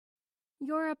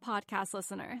You're a podcast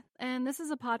listener, and this is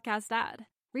a podcast ad.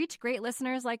 Reach great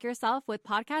listeners like yourself with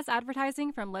podcast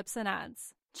advertising from Libsyn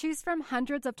Ads. Choose from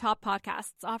hundreds of top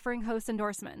podcasts offering host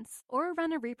endorsements, or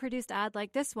run a reproduced ad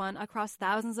like this one across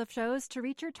thousands of shows to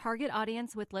reach your target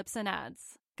audience with Libsyn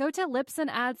Ads. Go to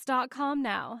libsynads.com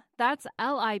now. That's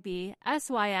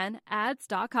LIBSYN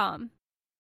ads.com.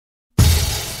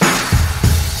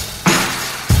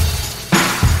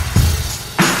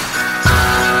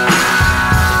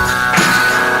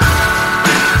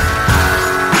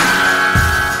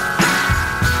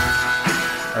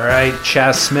 All right,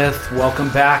 Chaz Smith, welcome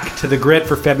back to The Grit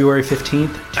for February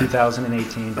 15th,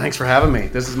 2018. Thanks for having me.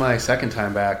 This is my second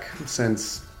time back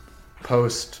since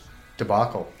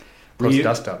post-debacle,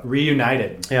 post-dust-up.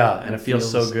 Reunited. Yeah, and it feels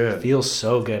so good. It feels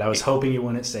so good. I was hoping you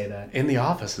wouldn't say that. In the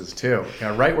offices, too.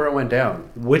 Yeah, right where it went down.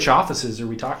 Which offices are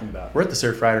we talking about? We're at the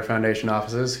Surfrider Foundation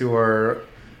offices, who are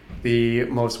the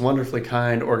most wonderfully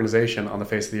kind organization on the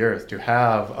face of the earth, to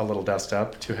have a little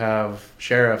dust-up, to have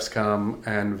sheriffs come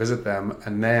and visit them,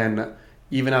 and then,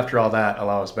 even after all that,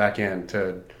 allow us back in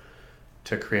to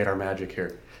create our magic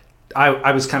here.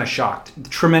 I was kind of shocked.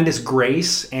 Tremendous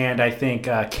grace and I think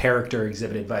character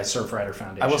exhibited by Surfrider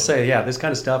Foundation. I will say, yeah, this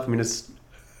kind of stuff, I mean, it's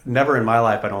never in my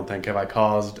life, I don't think, have I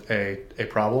caused a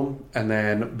problem and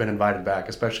then been invited back,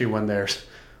 especially when there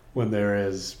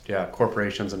is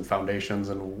corporations and foundations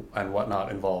and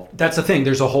whatnot involved. That's the thing.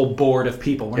 There's a whole board of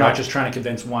people. We're not just trying to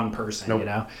convince one person, Nope. you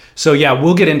know? So yeah,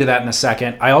 we'll get into that in a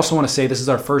second. I also want to say this is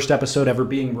our first episode ever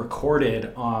being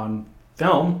recorded on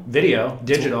film, video,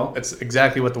 digital. It's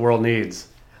exactly what the world needs.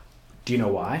 Do you know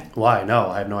why? Why? No,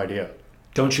 I have no idea.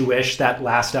 Don't you wish that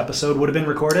last episode would have been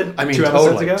recorded? I mean, 2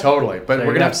 episodes ago? Totally. But There we're you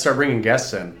going go. to have to start bringing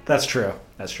guests in. That's true.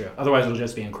 Otherwise, it'll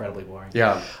just be incredibly boring.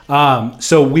 Yeah.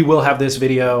 So we will have this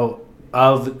video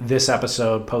of this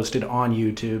episode posted on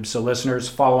YouTube. So listeners,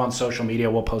 follow on social media.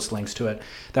 We'll post links to it,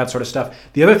 that sort of stuff.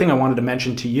 The other thing I wanted to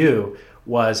mention to you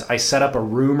was I set up a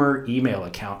rumor email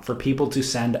account for people to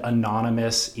send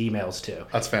anonymous emails to.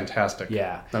 That's fantastic.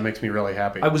 Yeah. That makes me really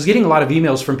happy. I was getting a lot of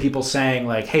emails from people saying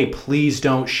like, hey, please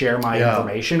don't share my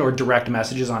information, or direct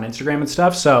messages on Instagram and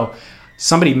stuff. So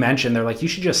somebody mentioned, they're like, you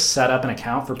should just set up an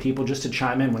account for people just to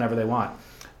chime in whenever they want.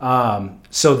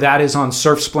 So that is on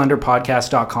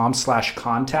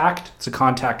surfsplendorpodcast.com/contact. It's a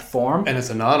contact form. And it's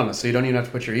anonymous, so you don't even have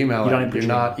to put your email in. You're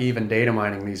not email. even data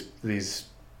mining these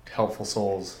helpful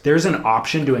souls. There's an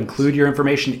option to include your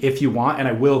information if you want, and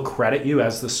I will credit you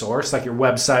as the source, like your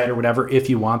website or whatever, if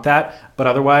you want that. But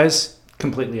otherwise,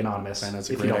 completely anonymous. And that's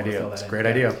a great idea. It's a great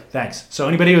idea. Thanks. So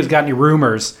anybody who's got any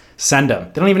rumors, send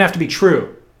them. They don't even have to be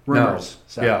true. Rumors.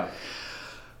 No. Yeah.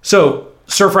 So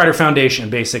Surfrider Foundation,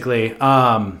 basically.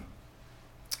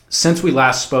 Since we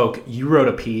last spoke, you wrote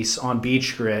a piece on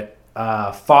Beach Grit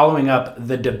following up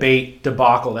the debate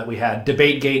debacle that we had.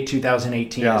 DebateGate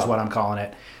 2018 is what I'm calling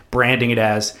it, branding it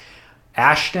as.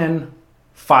 Ashton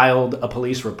filed a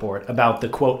police report about the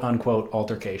quote-unquote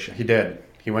altercation. He did.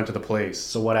 He went to the police.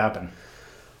 So what happened?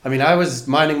 I mean, I was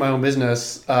minding my own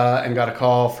business and got a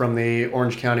call from the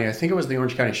Orange County, I think it was the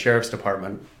Orange County Sheriff's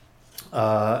Department,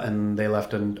 and they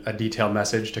left a detailed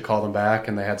message to call them back,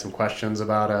 and they had some questions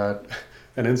about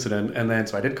an incident. And then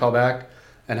so I did call back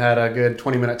and had a good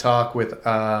 20-minute talk with,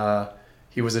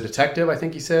 he was a detective, I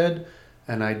think he said,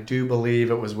 and I do believe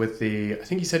it was with I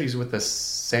think he said he was with the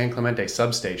San Clemente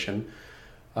substation.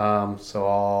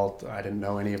 So I didn't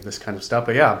know any of this kind of stuff,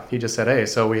 but yeah, he just said, hey,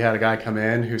 so we had a guy come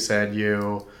in who said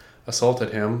you assaulted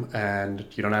him and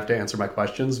you don't have to answer my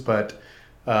questions, but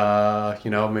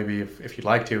maybe if you'd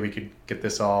like to, we could get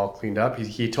this all cleaned up.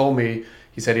 He told me,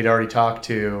 he said he'd already talked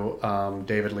to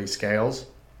David Lee Scales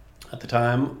at the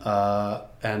time,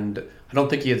 and I don't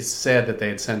think he had said that they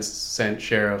had sent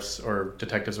sheriffs or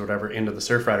detectives or whatever into the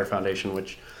Surfrider Foundation,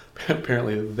 which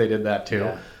apparently they did that too.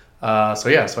 Yeah. So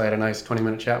I had a nice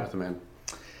 20-minute chat with the man.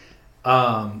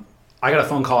 I got a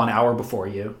phone call an hour before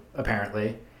you,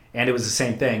 apparently, and it was the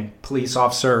same thing. Police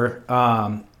officer,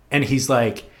 and he's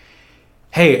like,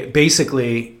 hey,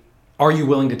 basically, are you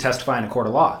willing to testify in a court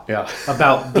of law? Yeah.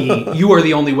 About you are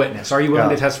the only witness. Are you willing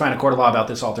to testify in a court of law about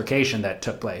this altercation that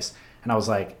took place? And I was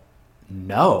like,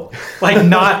 no, like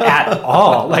not at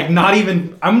all. Like I'm not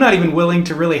even willing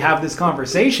to really have this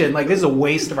conversation. Like this is a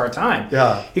waste of our time.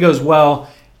 Yeah. He goes, well,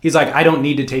 he's like, I don't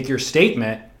need to take your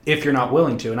statement if you're not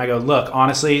willing to. And I go, look,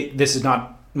 honestly, this is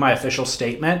not my official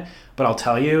statement, but I'll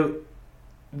tell you,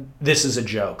 this is a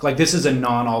joke. Like this is a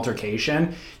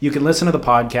non-altercation. You can listen to the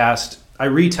podcast. I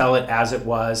retell it as it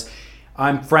was.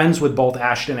 I'm friends with both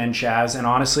Ashton and Chaz, and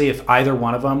honestly, if either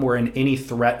one of them were in any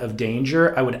threat of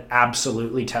danger, I would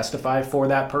absolutely testify for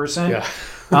that person.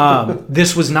 Yeah.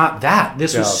 This was not that.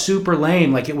 This was super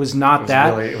lame. Like, it was not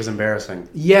that. It was embarrassing.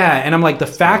 Yeah, and I'm like, the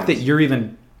fact that you're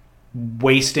even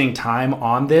wasting time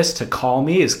on this to call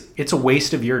me it's a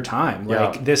waste of your time.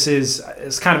 Like,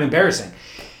 it's kind of embarrassing.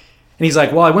 And he's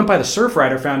like, well, I went by the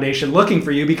Surfrider Foundation looking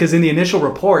for you because in the initial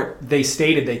report, they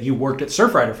stated that you worked at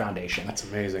Surfrider Foundation. That's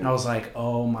amazing. And I was like,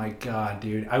 oh my God,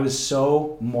 dude. I was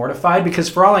so mortified because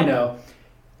for all I know,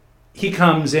 he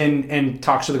comes in and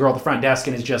talks to the girl at the front desk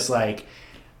and is just like,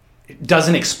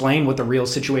 doesn't explain what the real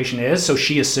situation is. So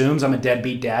she assumes I'm a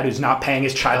deadbeat dad who's not paying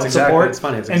his child support. It's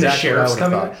funny. It's and exactly the sheriff's what I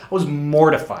would coming. have thought. I was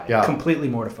mortified, completely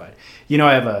mortified. You know,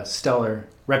 I have a stellar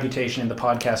reputation in the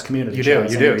podcast community. You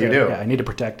do. Yeah, I need to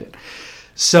protect it.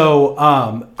 So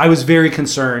I was very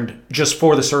concerned just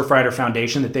for the Surfrider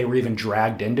Foundation that they were even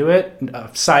dragged into it,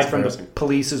 aside from the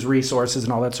police's resources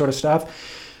and all that sort of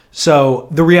stuff. So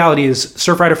the reality is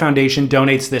Surfrider Foundation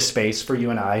donates this space for you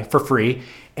and I for free.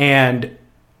 And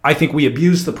I think we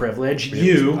abuse the privilege. I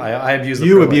abuse the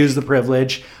privilege. Abuse the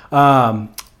privilege.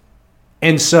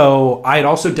 And so I had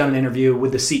also done an interview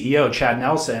with the CEO, Chad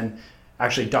Nelson,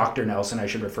 actually Dr. Nelson, I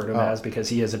should refer to him as because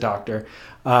he is a doctor.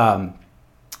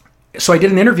 So I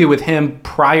did an interview with him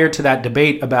prior to that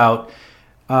debate about,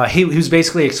 he was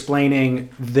basically explaining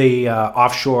the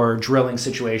offshore drilling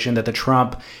situation that the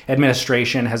Trump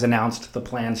administration has announced the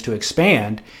plans to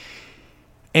expand.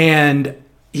 And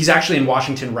he's actually in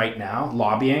Washington right now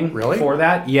lobbying for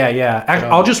that. Yeah.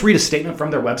 I'll just read a statement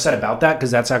from their website about that because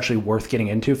that's actually worth getting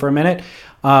into for a minute.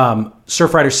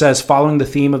 Surfrider says, following the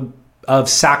theme of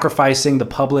sacrificing the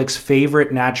public's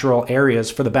favorite natural areas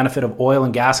for the benefit of oil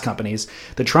and gas companies,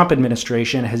 the Trump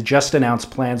administration has just announced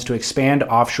plans to expand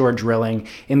offshore drilling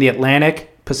in the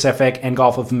Atlantic, Pacific, and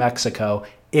Gulf of Mexico,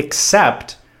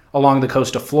 except along the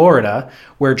coast of Florida,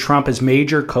 where Trump has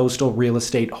major coastal real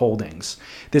estate holdings.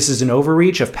 This is an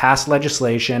overreach of past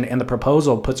legislation, and the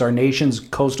proposal puts our nation's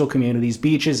coastal communities,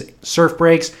 beaches, surf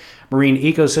breaks, marine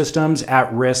ecosystems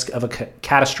at risk of a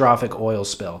catastrophic oil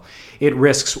spill. It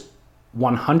risks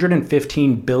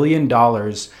 $115 billion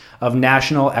of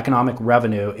national economic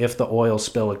revenue if the oil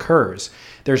spill occurs.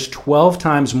 There's 12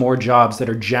 times more jobs that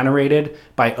are generated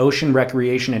by ocean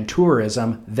recreation and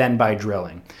tourism than by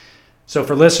drilling. So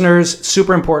for listeners,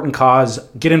 super important cause.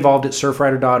 Get involved at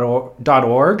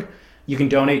surfrider.org. You can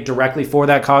donate directly for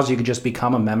that cause. You can just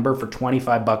become a member for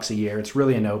 $25 a year. It's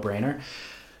really a no-brainer.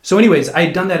 So anyways, I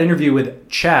had done that interview with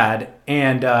Chad,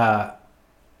 and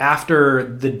after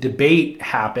the debate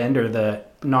happened, or the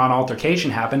non-altercation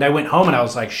happened, I went home and I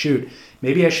was like, shoot,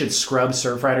 maybe I should scrub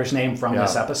Surfrider's name from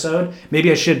this episode.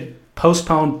 Maybe I should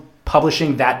postpone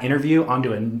publishing that interview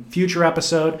onto a future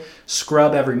episode,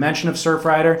 scrub every mention of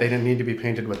Surfrider. They didn't need to be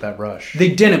painted with that brush.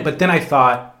 They didn't, but then I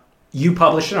thought, you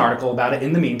published an article about it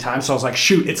in the meantime, so I was like,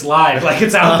 shoot, it's live. Like,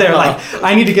 it's out there. Like,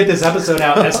 I need to get this episode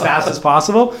out as fast as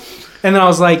possible. And then I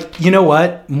was like, you know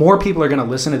what? More people are going to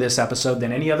listen to this episode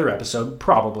than any other episode,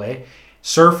 probably.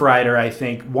 Surfrider, I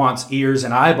think, wants ears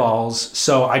and eyeballs,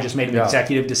 so I just made an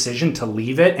executive decision to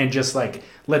leave it and just, like,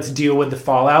 let's deal with the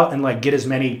fallout and, like, get as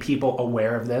many people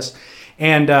aware of this.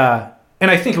 And I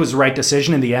think it was the right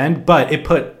decision in the end, but it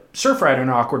put Surfrider in an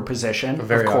awkward position,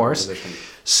 of course. Position.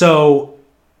 So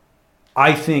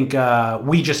I think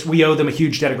we owe them a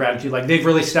huge debt of gratitude. Like, they've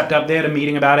really stepped up. They had a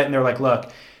meeting about it, and they're like,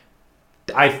 look,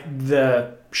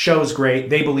 the show's great.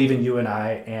 They believe in you and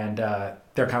I, and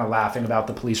they're kind of laughing about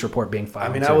the police report being filed.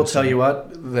 I mean, I will tell you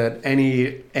what, that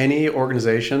any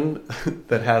organization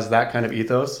that has that kind of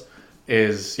ethos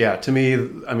is, to me,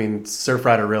 I mean,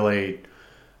 Surfrider really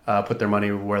put their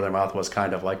money where their mouth was,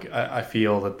 kind of. Like, I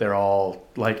feel that they're all,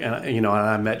 like, and, you know, and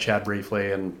I met Chad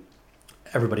briefly, and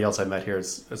everybody else I met here,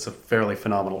 it's a fairly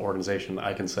phenomenal organization,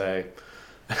 I can say.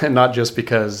 And not just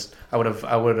because I would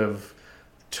have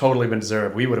totally been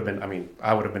deserved. I would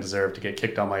have been deserved to get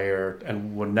kicked on my ear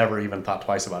and would never even thought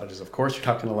twice about it. Just, of course, you're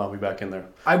not going to allow me back in there.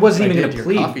 I wasn't even going to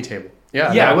plead. Coffee table.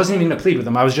 I wasn't even going to plead with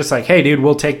them. I was just like, hey, dude,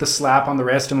 we'll take the slap on the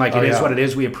wrist, and like, it is what it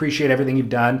is. We appreciate everything you've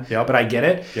done, but I get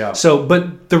it. Yeah. So,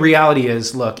 but the reality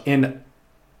is, look, in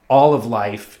all of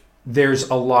life, there's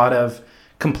a lot of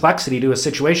complexity to a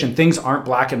situation. Things aren't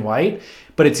black and white,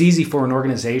 but it's easy for an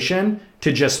organization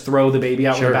to just throw the baby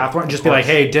out with the bathwater and just be like,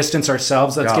 hey, distance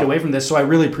ourselves. Let's get away from this. So I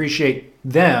really appreciate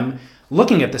them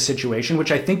looking at the situation,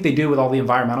 which I think they do with all the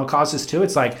environmental causes too.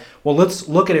 It's like, well, let's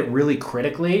look at it really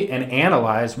critically and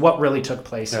analyze what really took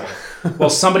place here. Well,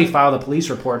 somebody filed a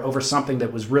police report over something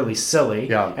that was really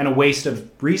silly and a waste of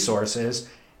resources.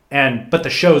 But the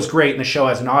show's great, and the show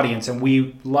has an audience, and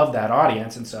we love that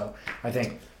audience. And so I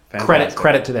think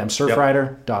Credit to them.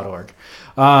 Surfrider.org.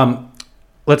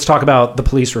 Let's talk about the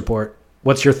police report.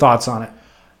 What's your thoughts on it?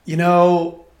 You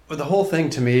know, the whole thing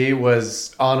to me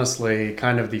was honestly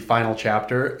kind of the final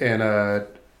chapter in a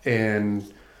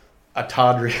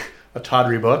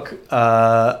tawdry book.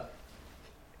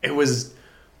 It was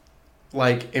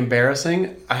like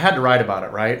embarrassing. I had to write about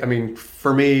it, right? I mean,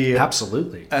 for me,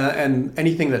 absolutely. And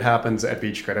anything that happens at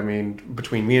Beach Grit, I mean,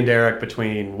 between me and Derek,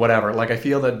 between whatever, like I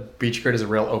feel that Beach Grit is a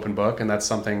real open book, and that's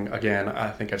something, again, I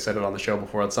think I've said it on the show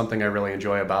before, it's something I really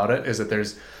enjoy about it, is that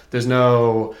there's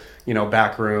no,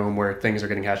 back room where things are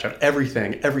getting hashed out.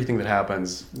 Everything that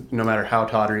happens, no matter how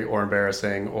tawdry or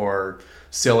embarrassing or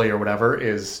silly or whatever,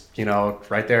 is,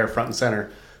 right there front and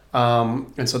center.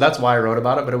 And so that's why I wrote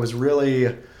about it, but it was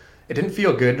really... It didn't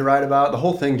feel good to write about. The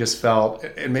whole thing just felt,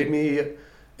 it made me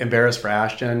embarrassed for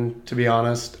Ashton, to be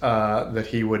honest, that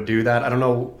he would do that. I don't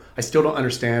know. I still don't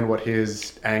understand what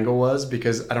his angle was,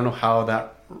 because I don't know how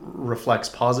that reflects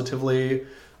positively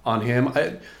on him.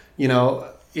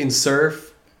 In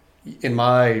surf, in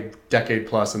my decade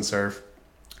plus in surf,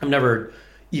 I've never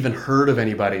even heard of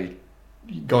anybody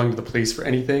going to the police for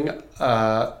anything.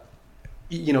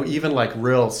 Even like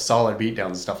real solid beatdowns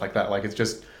and stuff like that. Like it's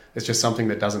just something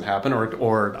that doesn't happen,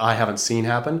 or I haven't seen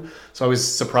happen. So I was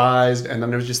surprised, and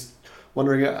then I was just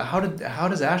wondering, how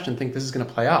does Ashton think this is going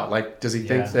to play out? Like, does he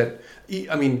think that?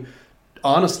 I mean,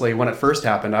 honestly, when it first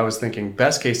happened, I was thinking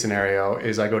best case scenario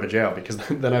is I go to jail, because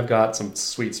then I've got some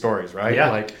sweet stories, right?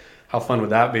 Yeah. Like, how fun would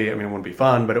that be? I mean, it wouldn't be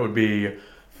fun, but it would be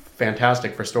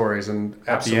fantastic for stories. And at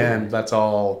Absolutely. the end, that's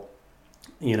all.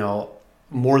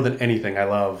 More than anything, I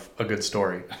love a good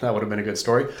story. That would have been a good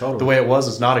story. Totally. The way it was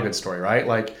is not a good story, right?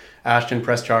 Like Ashton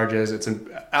pressed charges. It's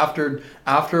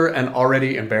after an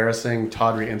already embarrassing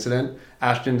tawdry incident,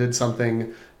 Ashton did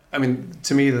something. I mean,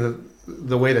 to me,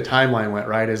 the way the timeline went,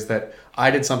 right, is that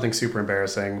I did something super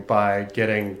embarrassing by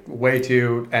getting way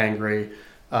too angry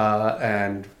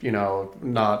and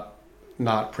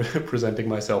not presenting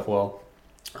myself well.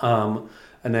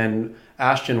 And then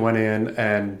Ashton went in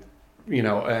and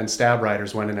Stab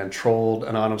Riders went in and trolled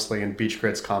anonymously in Beach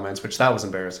Grit's comments, which that was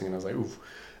embarrassing. And I was like, oof.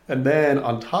 And then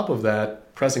on top of that,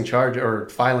 filing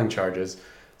charges.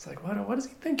 It's like, what is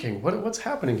he thinking? What's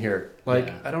happening here? Like,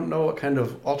 yeah. I don't know what kind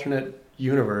of alternate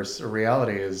universe or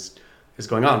reality is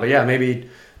going on. But yeah, maybe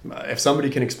if somebody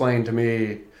can explain to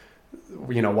me,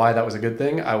 why that was a good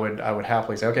thing, I would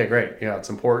happily say, okay, great. Yeah, it's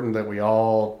important that we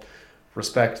all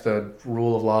respect the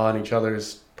rule of law in each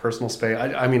other's personal space.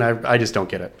 I just don't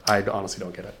get it. I honestly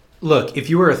don't get it. Look, if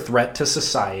you were a threat to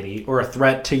society or a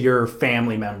threat to your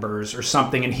family members or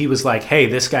something, and he was like, hey,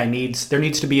 there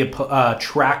needs to be a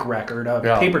track record,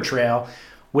 paper trail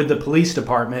with the police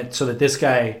department so that this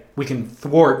guy, we can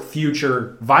thwart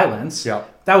future violence,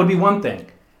 that would be one thing.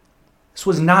 This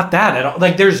was not that at all.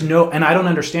 Like, and I don't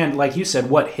understand, like you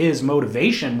said, what his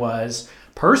motivation was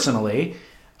personally.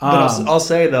 But I'll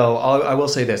say, though, I will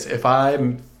say this.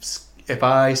 If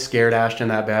I scared Ashton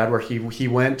that bad, where he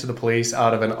went to the police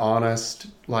out of an honest,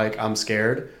 like, I'm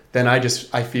scared, then I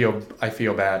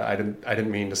feel bad. I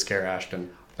didn't mean to scare Ashton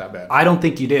that bad. I don't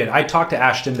think you did. I talked to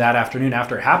Ashton that afternoon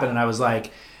after it happened, and I was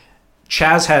like,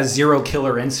 Chaz has zero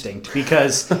killer instinct,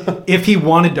 because if he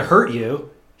wanted to hurt you,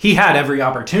 he had every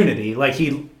opportunity. Like,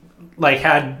 he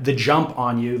had the jump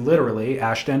on you, literally,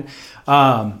 Ashton.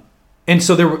 And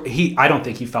so I don't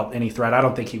think he felt any threat. I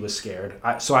don't think he was scared.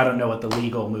 So I don't know what the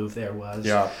legal move there was.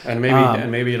 Yeah, and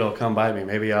maybe it'll come by me.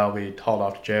 Maybe I'll be hauled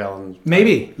off to jail. And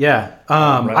maybe, yeah.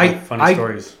 Funny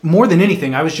stories. More than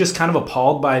anything, I was just kind of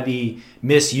appalled by the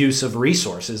misuse of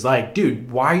resources. Like,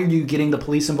 dude, why are you getting the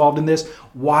police involved in this?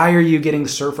 Why are you getting the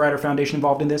Surfrider Foundation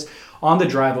involved in this? On the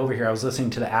drive over here, I was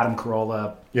listening to the Adam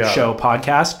Carolla show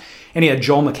podcast, and he had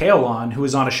Joel McHale on, who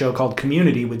was on a show called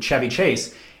Community with Chevy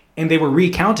Chase. And they were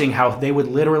recounting how they would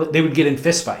get in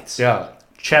fistfights. Yeah.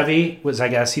 Chevy was, I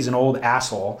guess, he's an old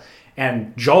asshole.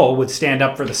 And Joel would stand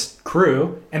up for the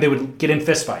crew, and they would get in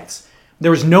fistfights. There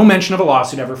was no mention of a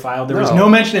lawsuit ever filed. There was no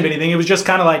mention of anything. It was just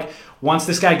kind of like, once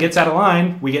this guy gets out of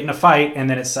line, we get in a fight, and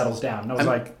then it settles down. And I was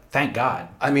like, thank God.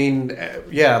 I mean,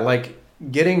 yeah, like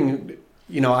getting,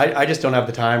 I just don't have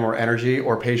the time or energy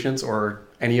or patience or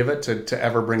any of it to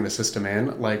ever bring the system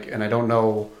in. Like, and I don't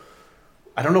know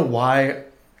why.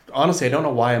 Honestly, I don't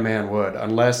know why a man would,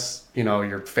 unless,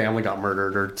 your family got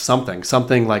murdered or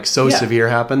something like so severe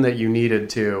happened that you needed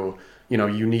to,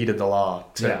 you needed the law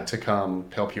to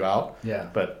come help you out. Yeah.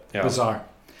 But bizarre.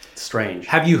 Strange.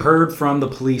 Have you heard from the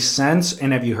police since,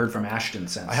 and have you heard from Ashton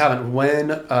since? I haven't.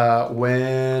 When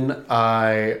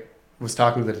I was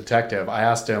talking to the detective, I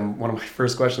asked him, one of my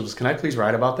first questions was, can I please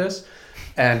write about this?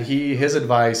 And his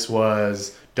advice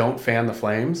was, don't fan the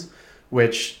flames.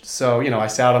 So, I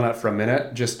sat on it for a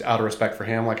minute just out of respect for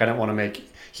him. Like, I didn't want to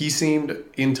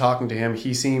in talking to him,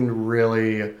 he seemed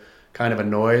really kind of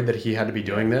annoyed that he had to be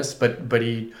doing this. But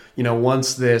he,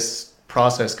 once this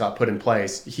process got put in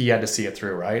place, he had to see it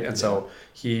through, right? And so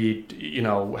he,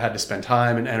 had to spend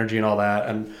time and energy and all that.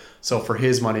 And so for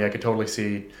his money, I could totally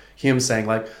see him saying,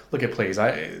 like, look at, please,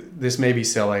 this may be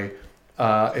silly.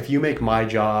 If you make my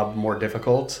job more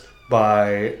difficult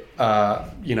by,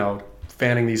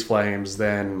 fanning these flames,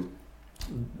 then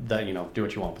that, do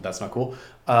what you want, but that's not cool.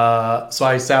 So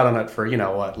I sat on it for,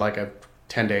 like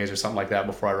 10 days or something like that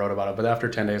before I wrote about it. But after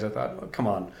 10 days, I thought, oh, come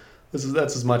on, that's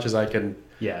as much as I can.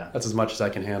 Yeah. That's as much as I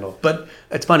can handle. But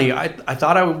it's funny. I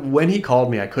thought when he called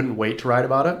me, I couldn't wait to write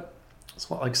about it. It's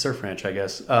like Surf Ranch, I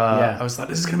guess. I thought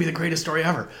this is going to be the greatest story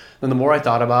ever. Then the more I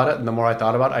thought about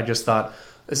it, I just thought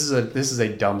this is a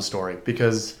dumb story,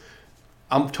 because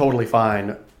I'm totally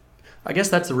fine. I guess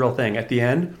that's the real thing. At the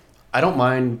end, I don't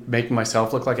mind making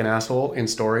myself look like an asshole in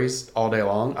stories all day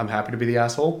long. I'm happy to be the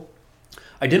asshole.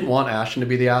 I didn't want Ashton to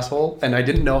be the asshole, and I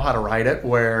didn't know how to write it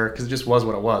because it just was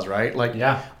what it was, right? Like,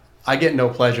 yeah. I get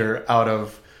pleasure out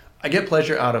of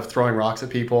throwing rocks at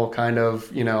people, kind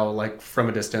of, like from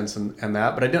a distance and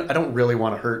that. But I don't really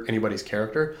want to hurt anybody's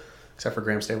character, except for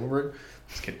Graham Stapleberg.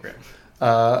 Just kidding, Graham.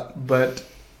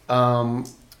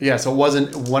 So it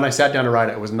wasn't, when I sat down to write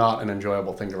it, it was not an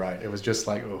enjoyable thing to write. It was just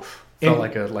like, oof. Felt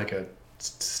like a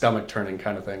stomach turning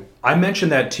kind of thing. I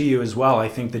mentioned that to you as well, I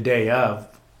think the day of,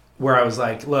 where I was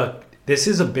like, look, this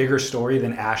is a bigger story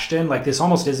than Ashton. Like, this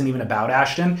almost isn't even about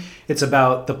Ashton. It's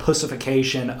about the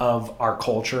pussification of our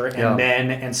culture and men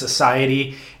and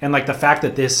society. And like the fact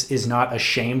that this is not a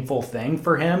shameful thing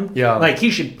for him. Yeah. Like,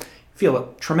 he should feel a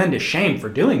tremendous shame for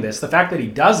doing this. The fact that he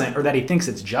doesn't, or that he thinks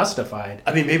it's justified,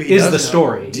 I mean, maybe he is does, the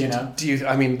story. Do you?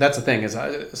 I mean, that's the thing.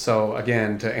 So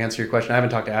again, to answer your question, I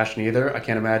haven't talked to Ashton either. I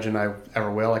can't imagine I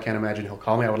ever will. I can't imagine he'll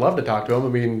call me. I would love to talk to him. I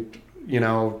mean,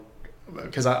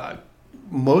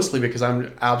 mostly because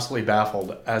I'm absolutely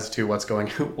baffled as to what's going,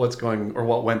 or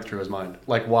what went through his mind.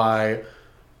 Like, why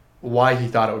he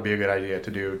thought it would be a good idea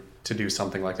to do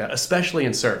something like that, especially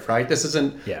in surf, right? This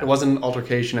isn't, it wasn't an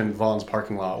altercation in Vaughn's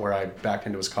parking lot where I backed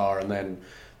into his car and then,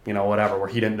 whatever, where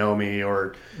he didn't know me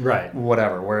or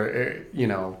whatever, where,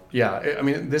 I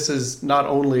mean, this is not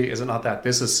only, is it not that,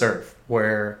 this is surf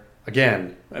where,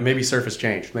 again, maybe surf has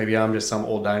changed. Maybe I'm just some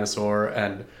old dinosaur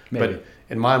but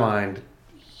in my mind,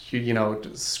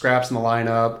 scraps in the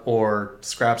lineup or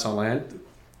scraps on land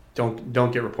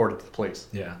don't get reported to the police.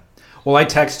 Yeah. Well, I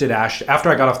texted Ashton after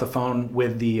I got off the phone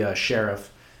with the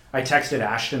sheriff. I texted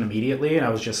Ashton immediately, and I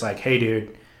was just like, hey,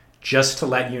 dude, just to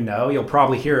let you know, you'll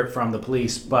probably hear it from the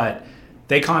police, but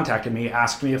they contacted me,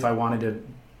 asked me if I wanted to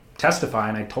testify,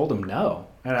 and I told them no.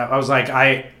 And I was like,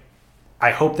 I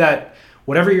hope that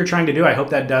whatever you're trying to do, I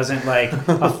hope that doesn't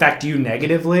affect you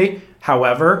negatively.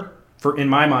 However, in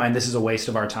my mind, this is a waste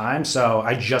of our time. So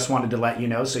I just wanted to let you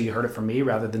know, so you heard it from me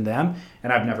rather than them.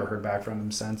 And I've never heard back from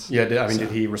him since. Yeah, did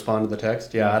he respond to the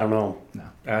text? Yeah, I don't know. No.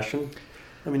 Ashton?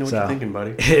 Let me know what you're thinking,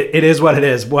 buddy. It is what it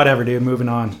is. Whatever, dude. Moving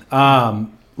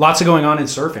on. Lots of going on in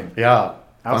surfing. Yeah.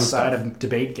 Outside of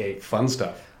DebateGate. Fun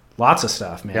stuff. Lots of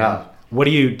stuff, man. Yeah. What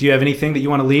do you have anything that you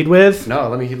want to lead with? No,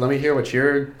 let me hear what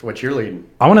you're leading.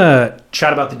 I want to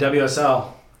chat about the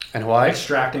WSL. And Hawaii?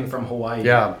 Extracting from Hawaii.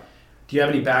 Yeah. Do you have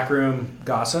any backroom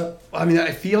gossip? I mean,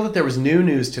 I feel that there was new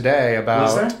news today about...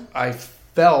 Was there? I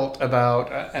felt about,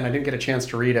 and I didn't get a chance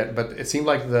to read it, but it seemed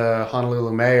like the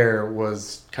Honolulu mayor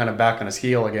was kind of back on his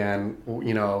heel again.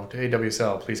 Hey,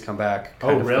 WSL, please come back.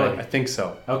 Oh, really? I think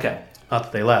so. Okay. Not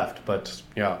that they left, but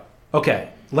yeah.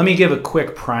 Okay. Let me give a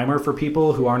quick primer for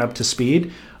people who aren't up to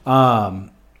speed.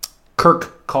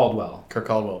 Kirk Caldwell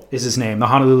is his name, the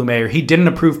Honolulu mayor. He didn't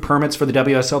approve permits for the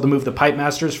WSL to move the Pipe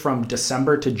Masters from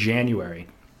December to January.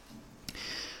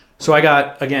 So I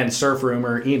got, again, surf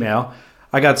rumor email.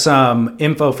 I got some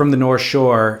info from the North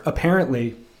Shore.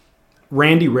 Apparently,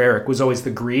 Randy Rarick was always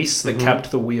the grease that kept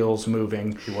the wheels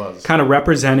moving. He was. Kind of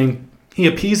representing, he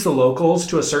appeased the locals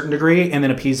to a certain degree and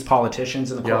then appeased politicians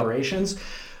and the corporations.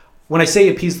 When I say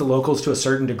appease the locals to a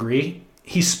certain degree,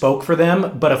 he spoke for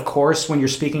them, but of course, when you're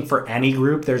speaking for any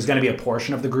group, there's going to be a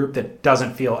portion of the group that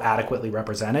doesn't feel adequately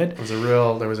represented.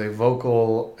 There was a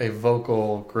vocal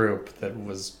group that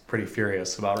was pretty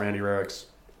furious about Randy Rarick's.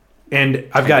 And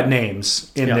I've got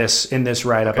names in this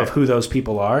write-up of who those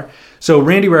people are. So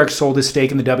Randy Rarick sold his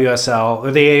stake in the WSL,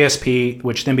 or the ASP,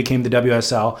 which then became the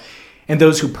WSL. And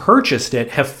those who purchased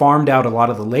it have farmed out a lot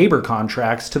of the labor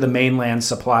contracts to the mainland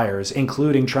suppliers,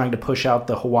 including trying to push out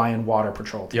the Hawaiian Water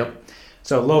Patrol team. Yep.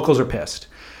 So locals are pissed.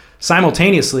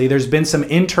 Simultaneously, there's been some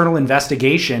internal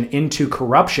investigation into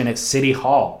corruption at City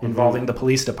Hall involving the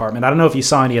police department. I don't know if you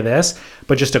saw any of this,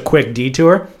 but just a quick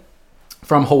detour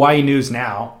from Hawaii News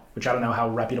Now, which I don't know how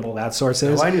reputable that source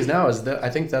is. Hawaii News Now is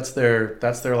I think that's their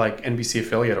like NBC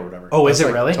affiliate or whatever. Oh, that's is it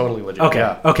like really? Totally legit. Okay.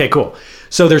 Yeah. Okay, cool.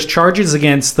 So there's charges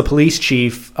against the police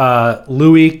chief,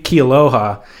 Louis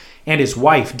Kealoha, and his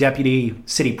wife, Deputy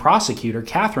City Prosecutor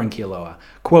Catherine Kealoha.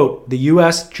 Quote, the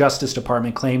U.S. Justice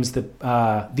Department claims that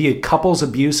the couple's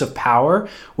abuse of power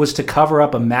was to cover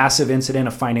up a massive incident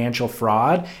of financial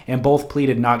fraud, and both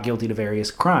pleaded not guilty to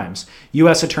various crimes.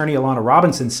 U.S. Attorney Alana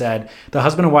Robinson said the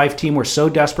husband and wife team were so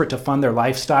desperate to fund their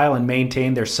lifestyle and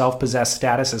maintain their self-possessed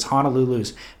status as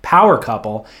Honolulu's power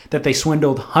couple that they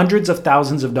swindled hundreds of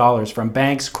thousands of dollars from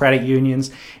banks, credit unions,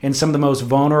 and some of the most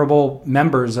vulnerable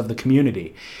members of the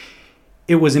community.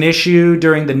 It was an issue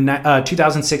during the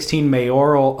 2016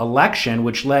 mayoral election,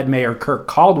 which led Mayor Kirk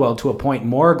Caldwell to appoint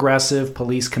more aggressive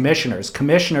police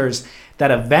commissioners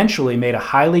that eventually made a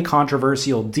highly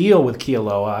controversial deal with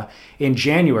Kealoha in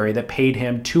January that paid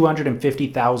him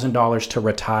 $250,000 to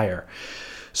retire.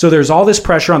 So there's all this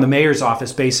pressure on the mayor's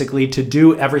office basically to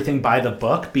do everything by the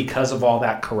book because of all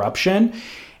that corruption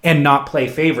and not play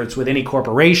favorites with any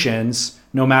corporations,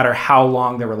 no matter how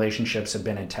long their relationships have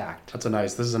been intact.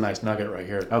 This is a nice nugget right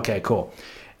here. Okay, cool.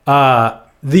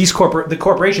 The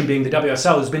corporation being the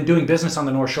WSL has been doing business on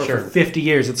the North Shore for 50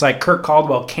 years. It's like Kirk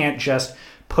Caldwell can't just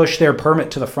push their permit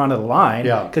to the front of the line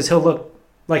because he'll look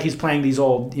like he's playing these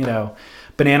old,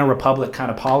 Banana Republic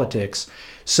kind of politics.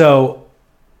 So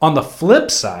on the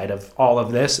flip side of all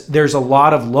of this, there's a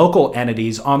lot of local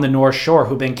entities on the North Shore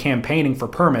who've been campaigning for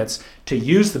permits to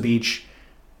use the beach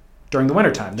during the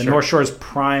wintertime. The North Shore is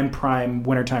prime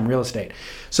wintertime real estate.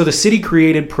 So the city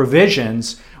created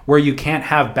provisions where you can't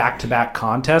have back-to-back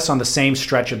contests on the same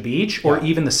stretch of beach or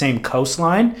even the same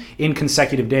coastline in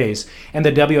consecutive days. And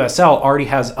the WSL already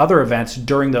has other events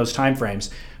during those timeframes.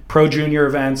 Pro Junior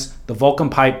events, the Vulcan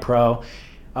Pipe Pro,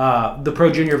 the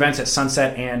Pro Junior events at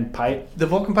Sunset and Pipe. The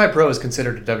Vulcan Pipe Pro is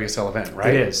considered a WSL event,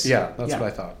 right? It is. Yeah, that's what I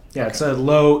thought. Yeah, it's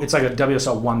like a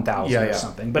WSL 1000 or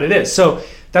something, but it is. So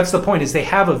that's the point, is they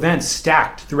have events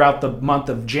stacked throughout the month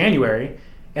of January,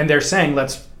 and they're saying,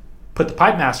 let's put the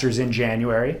Pipe Masters in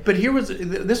January. But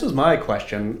this was my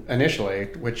question initially,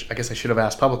 which I guess I should have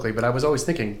asked publicly, but I was always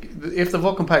thinking, if the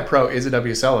Vulcan Pipe Pro is a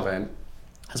WSL event,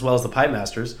 as well as the Pipe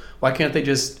Masters, why can't they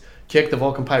just kick the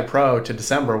Vulcan Pipe Pro to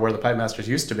December, where the Pipe Masters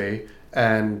used to be,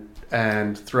 and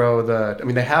throw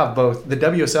they have both. The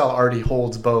WSL already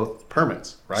holds both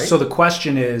permits, right? So the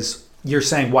question is, you're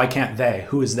saying, why can't they?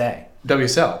 Who is they?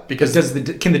 WSL. Because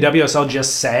can the WSL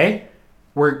just say,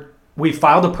 we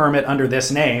filed a permit under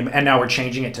this name and now we're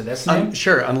changing it to this name?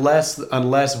 Sure, unless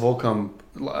Volcom,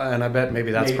 and I bet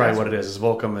maybe that's what it is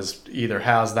Volcom either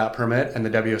has that permit and the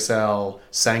WSL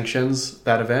sanctions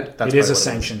that event. It is a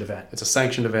sanctioned event. It's a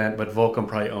sanctioned event, but Volcom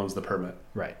probably owns the permit.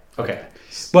 Right. Okay.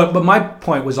 But my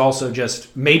point was also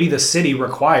just maybe the city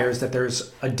requires that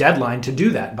there's a deadline to do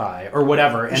that by or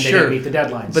whatever, and they didn't meet the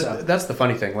deadline. But that's the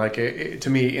funny thing. Like to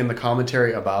me, in the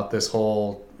commentary about this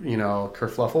whole,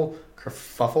 kerfuffle.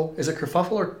 Is it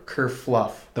kerfuffle or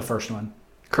kerfluff? The first one.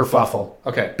 Kerfuffle.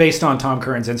 Okay. Based on Tom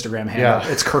Curran's Instagram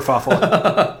handle, it's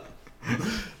kerfuffle.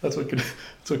 That's what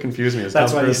confused me.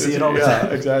 That's why you see it all the time.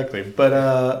 Yeah, exactly.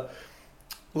 But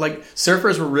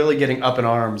surfers were really getting up in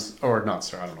arms, or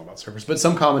not. I don't know about surfers, but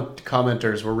some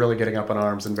commenters were really getting up in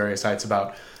arms in various sites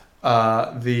about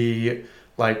how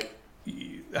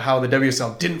the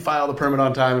WSL didn't file the permit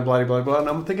on time and blah blah blah. And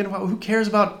I'm thinking about, who cares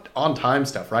about on time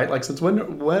stuff, right? Like, since when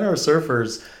are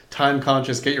surfers time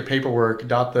conscious, get your paperwork,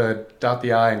 dot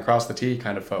the I and cross the T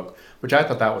kind of folk? Which I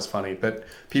thought that was funny. But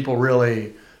people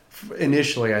really,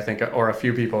 initially, I think, or a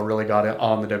few people really got it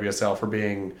on the WSL for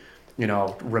being,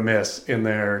 remiss in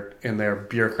their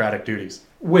bureaucratic duties.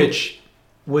 Which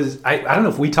was, I don't know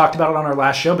if we talked about it on our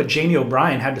last show, but Jamie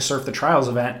O'Brien had to surf the trials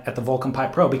event at the Vulcan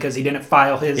Pipe Pro because he didn't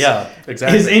file his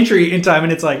entry in time.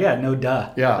 And it's like, no duh.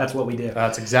 Yeah. That's what we do.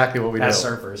 That's exactly what we do. As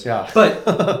surfers. Yeah.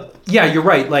 But you're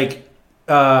right. Like,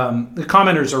 the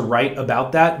commenters are right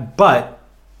about that. But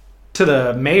to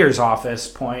the mayor's office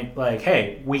point, like,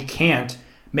 hey, we can't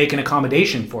make an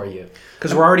accommodation for you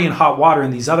because we're already in hot water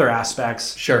in these other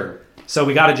aspects. Sure. So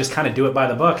we got to just kind of do it by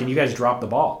the book, and you guys dropped the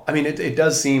ball. I mean, it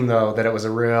does seem, though, that it was a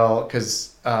real,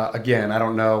 because, again, I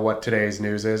don't know what today's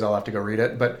news is. I'll have to go read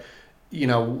it. But,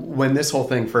 when this whole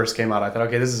thing first came out, I thought,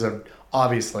 okay, this is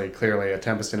clearly a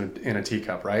tempest in a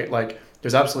teacup, right? Like,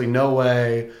 there's absolutely no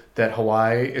way that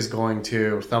Hawaii is going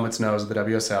to thumb its nose at the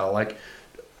WSL. Like,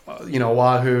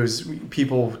 Oahu's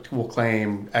people will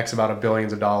claim X amount of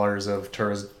billions of dollars of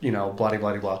tourists, blah, blah,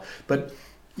 blah, blah. But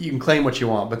you can claim what you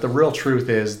want, but the real truth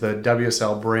is the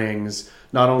WSL brings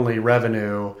not only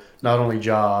revenue, not only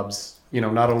jobs,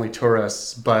 not only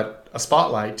tourists, but a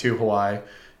spotlight to Hawaii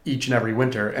each and every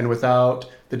winter. And without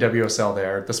the WSL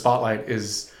there, the spotlight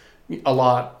is a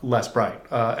lot less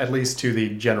bright, at least to the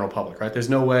general public, right? There's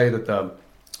no way that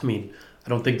I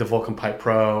don't think the Vulcan Pipe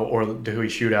Pro or the Dahui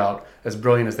Shootout, as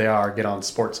brilliant as they are, get on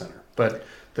SportsCenter. But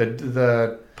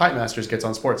the Pipe Masters gets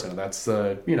on SportsCenter.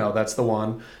 That's the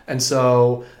one. And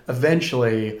so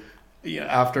eventually,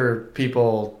 after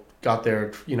people got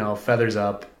their feathers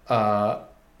up,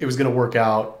 it was going to work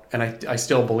out, and I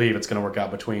still believe it's going to work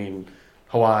out between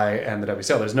Hawaii and the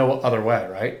WSL. There's no other way,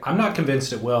 right? I'm not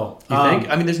convinced it will. You think?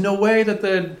 I mean, there's no way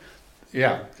that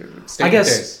I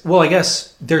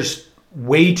guess there's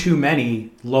way too many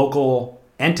local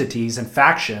entities and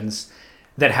factions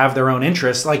that have their own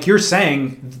interests. Like you're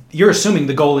saying, you're assuming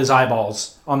the goal is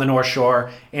eyeballs on the North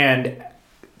Shore and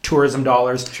tourism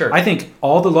dollars. Sure. I think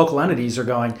all the local entities are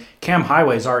going, Cam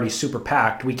Highway is already super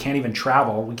packed. We can't even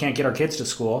travel. We can't get our kids to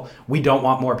school. We don't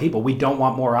want more people. We don't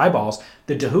want more eyeballs.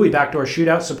 The Dahui Backdoor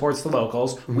Shootout supports the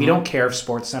locals. Mm-hmm. We don't care if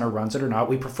SportsCenter runs it or not.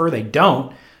 We prefer they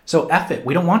don't. So F it.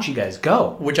 We don't want you guys.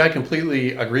 Go. Which I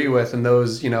completely agree with. And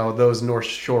those North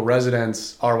Shore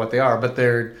residents are what they are. But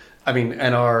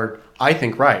and are, I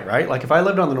think, right? Like if I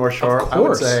lived on the North Shore, I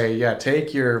would say,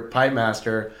 take your Pipe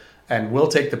Master and we'll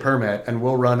take the permit and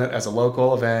we'll run it as a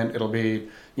local event. It'll be,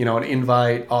 an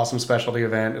invite, awesome specialty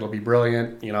event. It'll be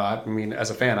brilliant.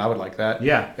 As a fan, I would like that.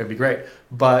 Yeah. It'd be great.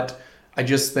 But I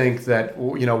just think that,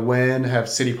 when have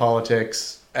city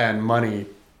politics and money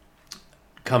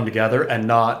come together and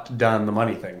not done the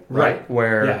money thing, right?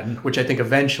 Which I think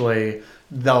eventually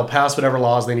they'll pass whatever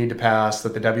laws they need to pass,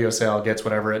 that the WSL gets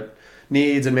whatever it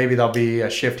needs, and maybe there'll be a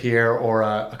shift here or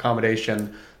a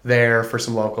accommodation there for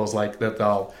some locals, like that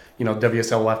they'll,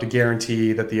 WSL will have to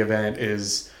guarantee that the event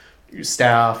is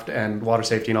staffed and water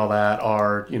safety and all that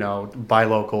are, by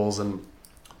locals and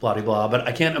blah, blah, blah. But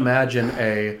I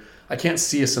can't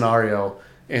see a scenario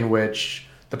in which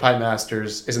the Pipe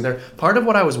Masters isn't there. Part of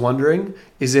what I was wondering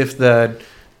is if I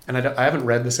haven't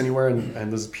read this anywhere,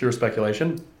 and this is pure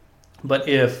speculation, but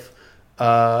if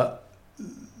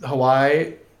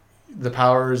Hawaii, the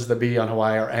powers that be on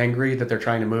Hawaii are angry that they're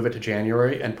trying to move it to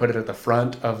January and put it at the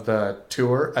front of the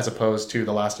tour as opposed to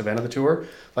the last event of the tour,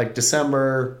 like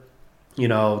December,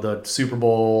 the Super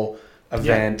Bowl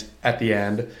event at the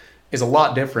end is a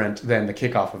lot different than the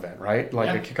kickoff event, right?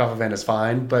 Like the kickoff event is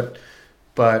fine, but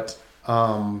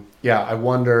I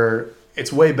wonder,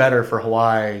 it's way better for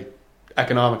Hawaii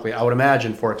economically, I would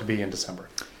imagine, for it to be in December.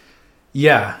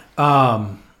 Yeah.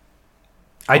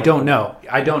 I don't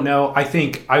know. I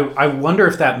think, I wonder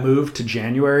if that move to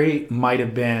January might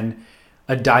have been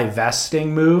a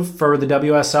divesting move for the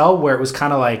WSL, where it was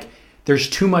kind of like, there's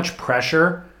too much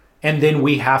pressure and then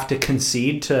we have to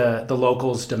concede to the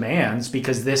locals' demands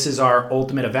because this is our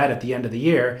ultimate event at the end of the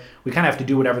year. We kind of have to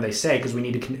do whatever they say because we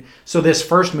need to. So this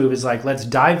first move is like, let's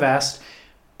divest,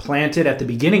 plant it at the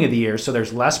beginning of the year so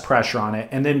there's less pressure on it.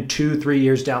 And then 2-3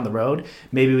 years down the road,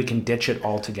 maybe we can ditch it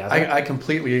altogether. I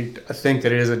completely think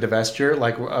that it is a divestiture,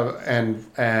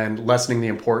 and lessening the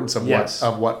importance of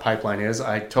what pipeline is.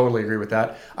 I totally agree with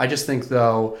that. I just think,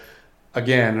 though,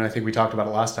 again, and I think we talked about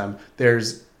it last time,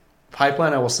 there's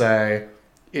pipeline, I will say,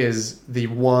 is the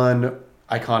one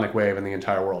iconic wave in the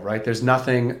entire world, right? There's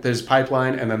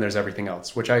pipeline and then there's everything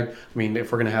else, which if we're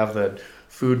going to have the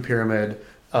food pyramid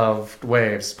of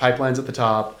waves, pipeline's at the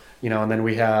top, and then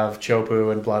we have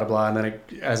Chopu and blah, blah, blah, and then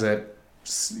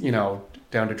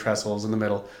down to Trestles in the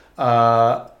middle.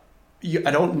 I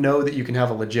don't know that you can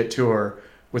have a legit tour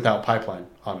without pipeline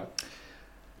on it.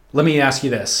 Let me ask you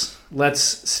this. Let's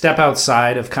step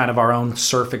outside of kind of our own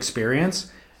surf experience.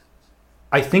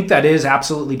 I think that is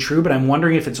absolutely true, but I'm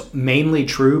wondering if it's mainly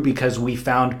true because we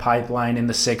found pipeline in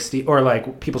the 60s, or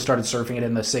like people started surfing it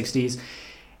in the 60s,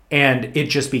 and it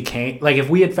just became, like if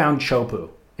we had found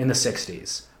Chopu in the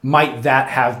 60s, might that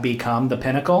have become the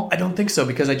pinnacle? I don't think so,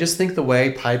 because I just think the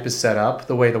way pipe is set up,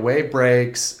 the way the wave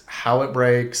breaks, how it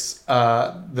breaks,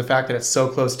 the fact that it's so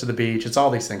close to the beach, it's all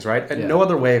these things, right? And no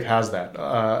other wave has that.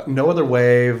 No other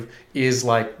wave is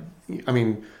like,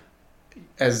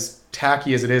 as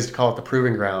tacky as it is to call it the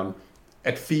proving ground,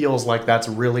 it feels like that's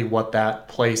really what that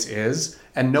place is.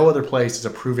 And no other place is a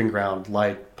proving ground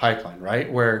like pipeline,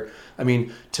 right? Where,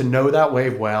 to know that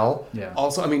wave well. Yeah.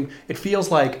 Also, it feels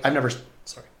like I've never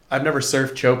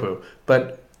surfed Chopu,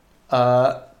 but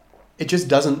it just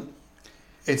doesn't.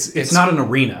 It's not an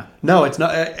arena. No, it's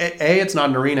not. It's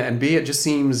not an arena, and B, it just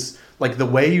seems like the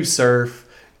way you surf.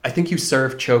 I think you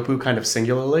surf Chopu kind of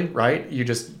singularly, right?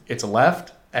 It's a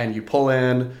left and you pull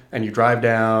in and you drive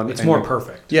down. It's more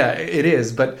perfect. Yeah, it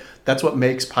is. But that's what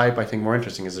makes pipe, I think, more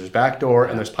interesting is there's back door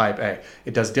and there's pipe A.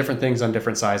 It does different things on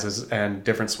different sizes and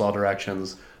different swell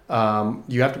directions.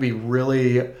 You have to be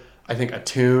really, I think,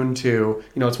 attuned to,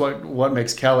 it's what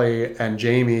makes Kelly and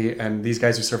Jamie and these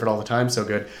guys who surf it all the time so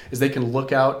good is they can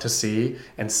look out to sea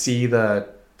and see the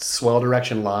swell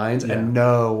direction lines and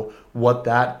know what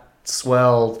that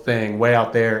swell thing way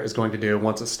out there is going to do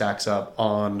once it stacks up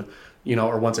on,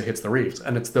 or once it hits the reefs.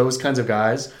 And it's those kinds of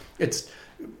guys.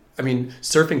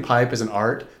 Surfing pipe is an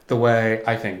art the way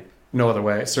I think no other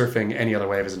way. Surfing any other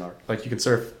wave is an art. Like you can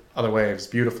surf other waves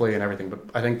beautifully and everything, but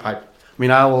I think pipe.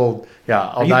 I'll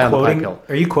die on the pipe hill.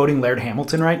 Are you quoting Laird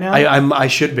Hamilton right now? I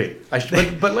should be.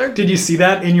 But Laird. Did you see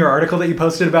that in your article that you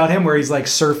posted about him, where he's like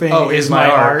surfing? Oh, is my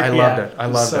art. I loved it. I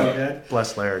loved it.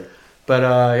 Bless Laird. But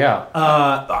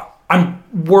I'm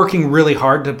working really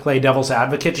hard to play devil's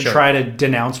advocate to try to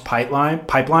denounce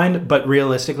pipeline, but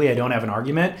realistically, I don't have an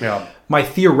argument. Yeah. My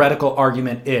theoretical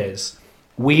argument is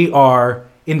we are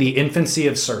in the infancy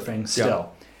of surfing still. Yeah.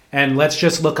 And let's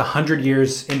just look 100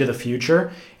 years into the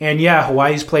future. And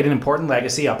Hawaii's played an important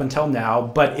legacy up until now.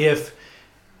 But if,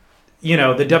 the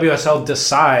WSL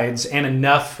decides and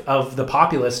enough of the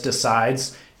populace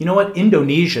decides, you know what,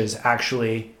 Indonesia's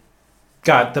actually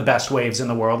got the best waves in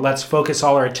the world. Let's focus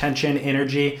all our attention,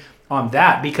 energy on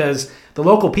that because the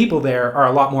local people there are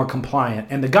a lot more compliant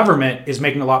and the government is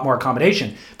making a lot more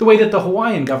accommodation the way that the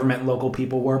Hawaiian government and local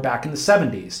people were back in the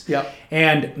 70s. Yep.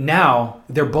 And now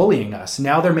they're bullying us.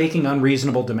 Now they're making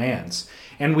unreasonable demands.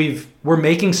 And we're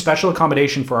making special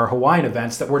accommodation for our Hawaiian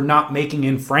events that we're not making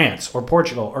in France or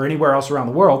Portugal or anywhere else around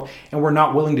the world. And we're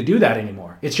not willing to do that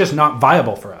anymore. It's just not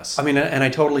viable for us. And I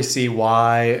totally see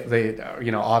why they,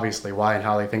 obviously why and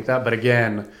how they think that. But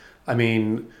again,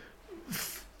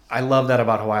 I love that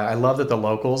about Hawaii. I love that the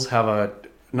locals have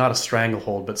not a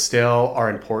stranglehold, but still are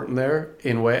important there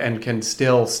and can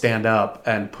still stand up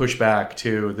and push back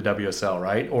to the WSL,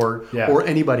 right? Or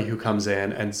anybody who comes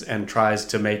in and tries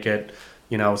to make it,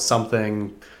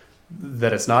 something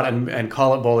that it's not, and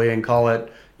call it bullying, call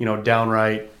it,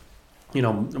 downright,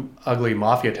 ugly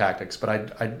mafia tactics.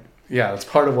 But that's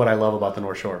part of what I love about the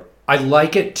North Shore. I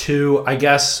like it too. I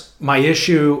guess my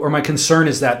issue or my concern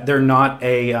is that they're not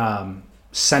a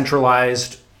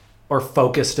centralized or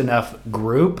focused enough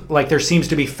group. Like there seems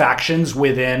to be factions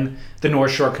within the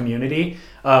North Shore community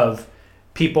of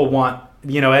people want,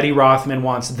 Eddie Rothman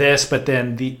wants this, but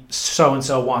then the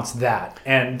so-and-so wants that.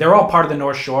 And they're all part of the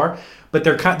North Shore, but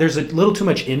there's a little too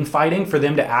much infighting for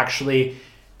them to actually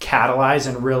catalyze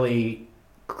and really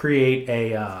create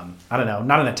a,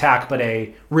 not an attack, but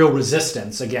a real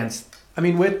resistance against.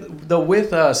 With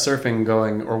surfing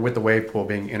going, or with the wave pool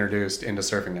being introduced into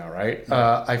surfing now, right?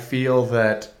 I feel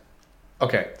that,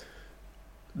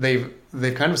 they've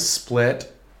kind of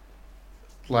split,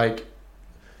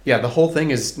 the whole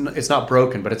thing it's not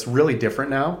broken, but it's really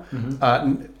different now.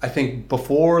 Mm-hmm. I think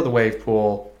before the wave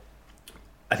pool,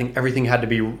 I think everything had to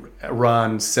be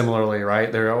run similarly,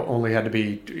 right? There only had to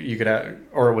be,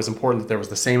 or it was important that there was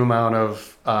the same amount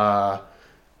of,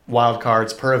 wild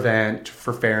cards per event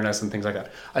for fairness and things like that.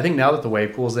 I think now that the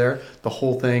wave pool's there, the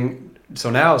whole thing, so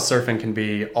now surfing can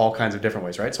be all kinds of different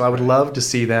ways, right? So I would love to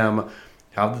see them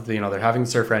have, they're having the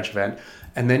Surf Ranch event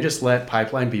and then just let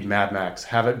Pipeline be Mad Max,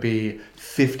 have it be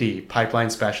 50 pipeline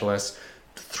specialists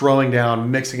throwing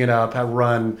down, mixing it up, have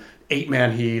run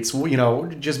 8-man heats,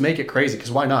 just make it crazy.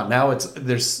 Because why not? Now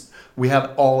we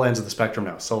have all ends of the spectrum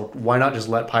now. So why not just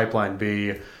let Pipeline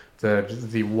be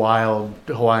the wild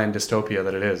Hawaiian dystopia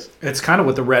that it is? It's kind of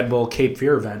what the Red Bull Cape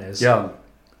Fear event is. Yeah.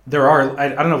 There are, I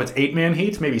don't know if it's 8-man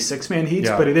heats, maybe 6-man heats,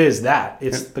 but it is that.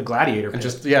 It's the gladiator pit. And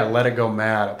just, let it go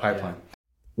mad at Pipeline. Yeah.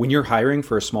 When you're hiring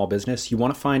for a small business, you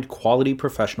want to find quality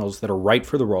professionals that are right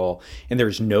for the role, and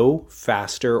there's no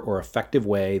faster or effective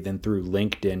way than through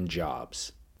LinkedIn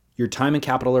Jobs. Your time and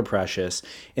capital are precious,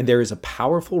 and there is a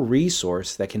powerful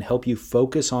resource that can help you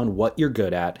focus on what you're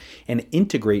good at and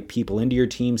integrate people into your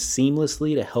team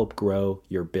seamlessly to help grow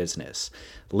your business.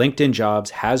 LinkedIn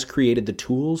Jobs has created the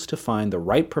tools to find the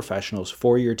right professionals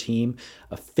for your team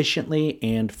efficiently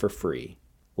and for free.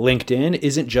 LinkedIn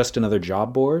isn't just another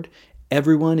job board.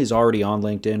 Everyone is already on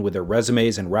LinkedIn with their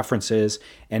resumes and references,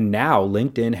 and now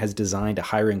LinkedIn has designed a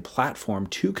hiring platform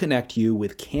to connect you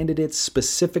with candidates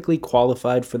specifically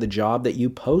qualified for the job that you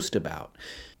post about.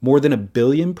 More than 1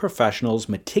 billion professionals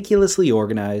meticulously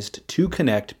organized to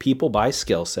connect people by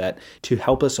skill set to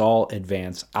help us all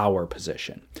advance our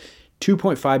position.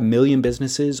 2.5 million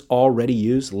businesses already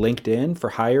use LinkedIn for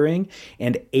hiring,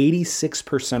 and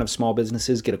 86% of small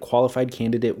businesses get a qualified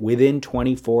candidate within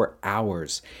 24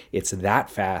 hours. It's that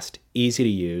fast, easy to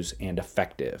use, and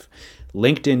effective.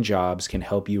 LinkedIn Jobs can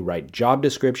help you write job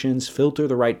descriptions, filter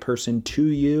the right person to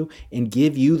you, and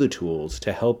give you the tools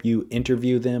to help you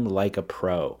interview them like a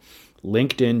pro.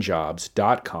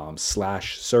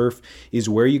 LinkedInjobs.com/surf is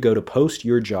where you go to post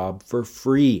your job for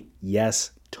free.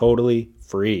 Yes, totally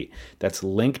free. That's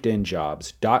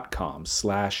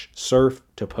LinkedInjobs.com/surf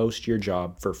to post your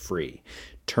job for free.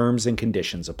 Terms and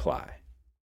conditions apply.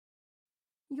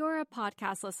 You're a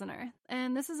podcast listener,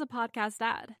 and this is a podcast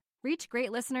ad. Reach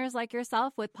great listeners like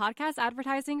yourself with podcast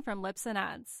advertising from Libsyn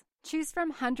Ads. Choose from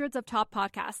hundreds of top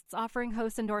podcasts offering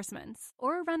host endorsements,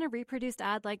 or run a reproduced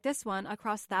ad like this one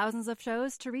across thousands of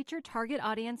shows to reach your target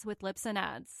audience with Libsyn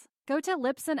Ads. Go to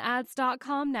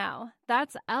libsynads.com now.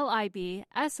 That's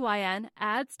LIBSYN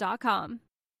ads.com.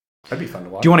 That'd be fun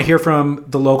to watch. Do you want to hear from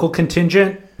the local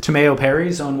contingent, Tamayo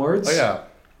Perry's own words? Oh, yeah.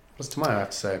 What's Tamayo have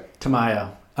to say?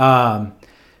 Tamayo.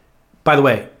 By the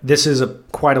way, this is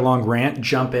quite a long rant.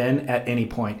 Jump in at any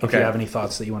point if you have any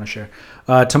thoughts that you want to share.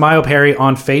 Tamayo Perry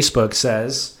on Facebook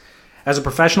says, as a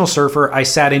professional surfer, I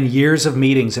sat in years of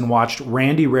meetings and watched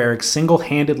Randy Rarick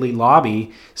single-handedly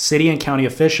lobby city and county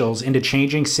officials into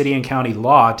changing city and county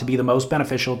law to be the most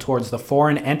beneficial towards the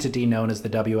foreign entity known as the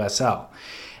WSL,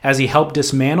 as he helped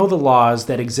dismantle the laws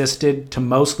that existed to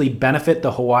mostly benefit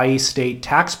the Hawaii state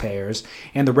taxpayers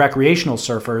and the recreational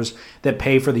surfers that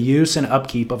pay for the use and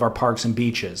upkeep of our parks and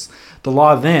beaches. The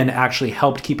law then actually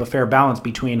helped keep a fair balance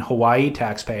between Hawaii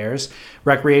taxpayers,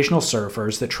 recreational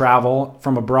surfers that travel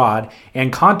from abroad,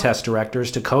 and contest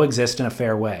directors to coexist in a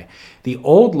fair way. The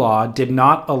old law did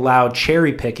not allow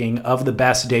cherry picking of the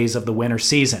best days of the winter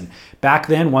season. Back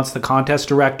then, once the contest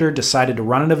director decided to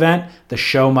run an event, the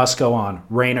show must go on,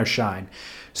 rain or shine.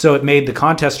 So it made the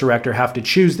contest director have to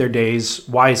choose their days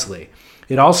wisely.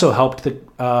 It also helped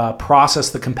process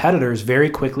the competitors very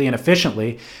quickly and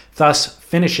efficiently, thus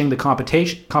finishing the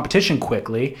competition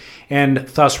quickly, and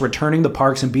thus returning the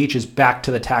parks and beaches back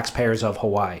to the taxpayers of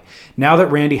Hawaii. Now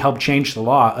that Randy helped change the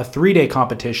law, a 3-day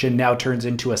competition now turns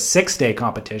into a 6-day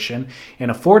competition, and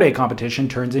a 4-day competition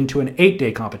turns into an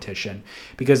 8-day competition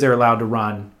because they're allowed to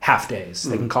run half days.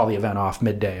 They can call the event off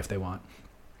midday if they want.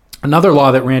 Another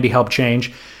law that Randy helped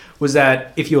change was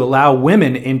that if you allow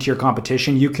women into your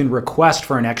competition, you can request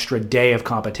for an extra day of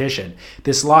competition.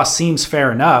 This law seems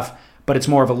fair enough, but it's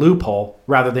more of a loophole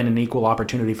rather than an equal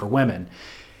opportunity for women.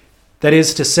 That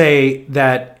is to say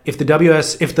that if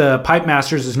the Pipe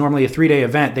Masters is normally a 3-day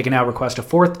event, they can now request a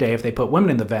 4th day if they put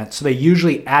women in the event. So they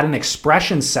usually add an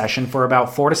expression session for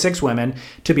about 4 to 6 women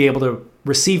to be able to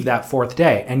receive that 4th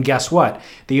day. And guess what?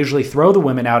 They usually throw the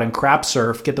women out in crap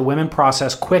surf, get the women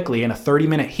processed quickly in a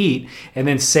 30-minute heat, and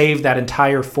then save that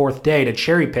entire 4th day to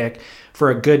cherry pick for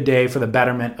a good day for the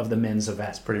betterment of the men's event.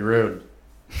 It's pretty rude.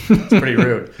 It's pretty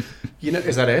rude. You know,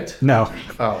 is that it? No.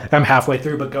 Oh. I'm halfway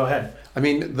through, but go ahead. I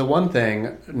mean, the one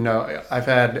thing, I've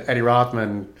had Eddie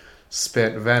Rothman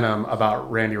spit venom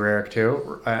about Randy Rarick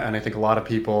too, and I think a lot of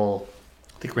people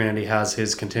think Randy has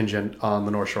his contingent on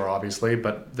the North Shore, obviously,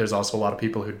 but there's also a lot of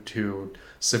people who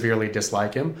severely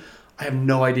dislike him. I have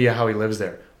no idea how he lives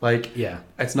there. Like, yeah,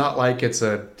 it's not like it's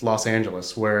a Los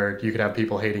Angeles where you could have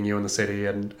people hating you in the city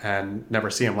and never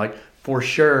see him. Like, for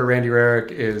sure, Randy Rarick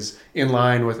is in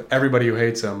line with everybody who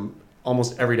hates him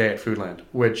almost every day at Foodland,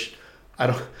 which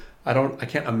I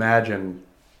can't imagine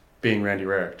being Randy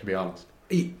Rarick, to be honest.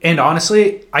 And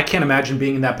honestly, I can't imagine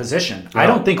being in that position. Yeah. I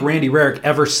don't think Randy Rarick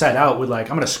ever set out with I'm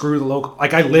going to screw the local,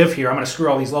 I live here, I'm going to screw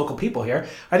all these local people here.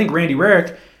 I think Randy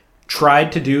Rarick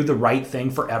tried to do the right thing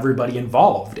for everybody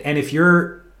involved. And if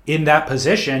you're in that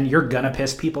position, you're going to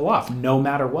piss people off no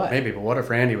matter what. Maybe, but what if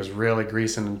Randy was really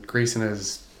greasing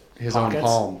his own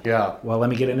palm? Yeah. Well, let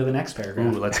me get into the next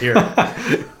paragraph. Ooh, let's hear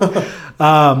it.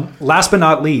 Last but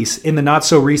not least, in the not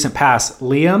so recent past,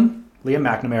 Liam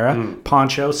McNamara,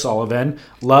 Poncho Sullivan,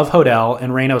 Love Hodel,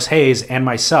 and Reynos Hayes, and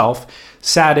myself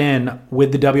sat in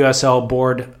with the WSL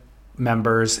board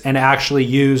members and actually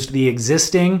used the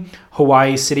existing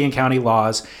Hawaii city and county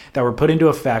laws that were put into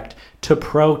effect to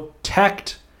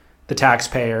protect the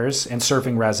taxpayers and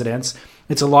surfing residents.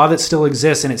 It's a law that still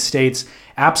exists, and it states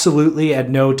absolutely at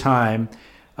no time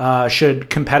should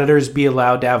competitors be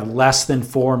allowed to have less than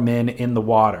 4 men in the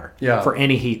water for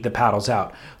any heat that paddles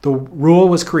out. The rule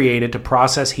was created to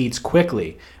process heats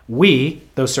quickly. We,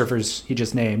 those surfers he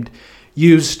just named,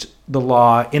 used the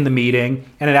law in the meeting,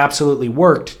 and it absolutely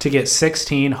worked to get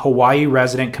 16 Hawaii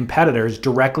resident competitors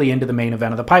directly into the main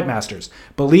event of the Pipe Masters.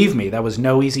 Believe me, that was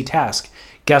no easy task.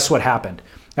 Guess what happened?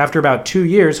 After about 2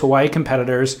 years, Hawaii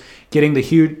competitors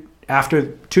after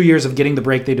 2 years of getting the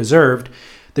break they deserved,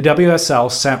 the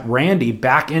WSL sent Randy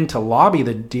back in to lobby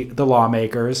the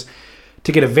lawmakers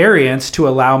to get a variance to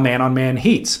allow man-on-man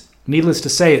heats. Needless to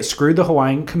say, it screwed the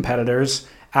Hawaiian competitors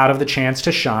out of the chance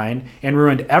to shine and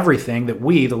ruined everything that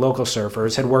we, the local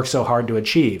surfers, had worked so hard to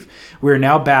achieve. We are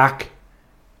now back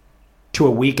to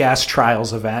a weak-ass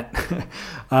trials event.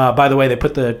 By the way, they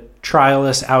put the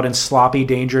trialists out in sloppy,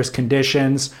 dangerous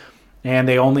conditions, and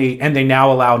they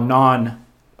now allow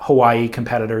non-Hawaii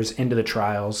competitors into the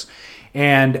trials.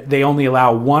 And they only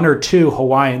allow 1 or 2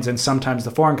 Hawaiians and sometimes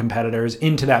the foreign competitors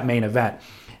into that main event.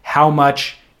 How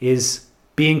much is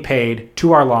being paid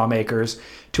to our lawmakers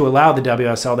to allow the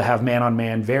WSL to have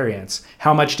man-on-man variants?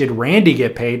 How much did Randy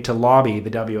get paid to lobby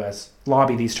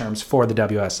these terms for the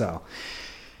WSL?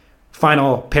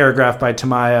 Final paragraph by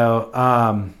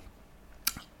Tamayo.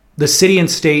 The city and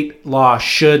state law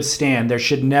should stand. There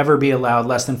should never be allowed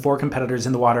less than 4 competitors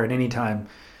in the water at any time.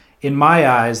 In my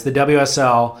eyes, the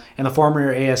WSL and the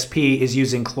former ASP is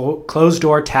using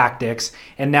closed-door tactics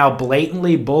and now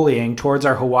blatantly bullying towards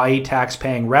our Hawaii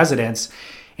tax-paying residents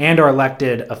and our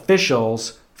elected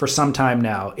officials for some time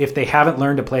now. If they haven't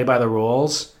learned to play by the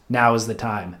rules, now is the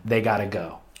time. They got to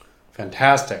go.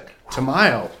 Fantastic.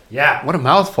 Tamayo. Yeah. What a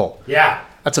mouthful. Yeah.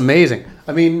 That's amazing.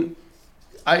 I mean,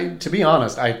 to be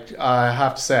honest, I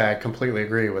have to say I completely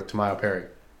agree with Tamayo Perry.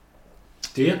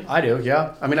 Do you? I do,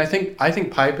 yeah. I mean, I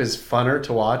think pipe is funner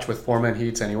to watch with 4-man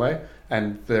heats anyway,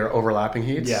 and they're overlapping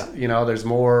heats. Yeah. You know, there's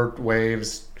more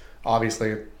waves,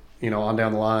 obviously, on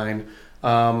down the line.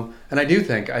 And I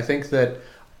think that,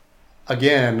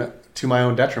 again, to my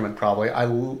own detriment probably,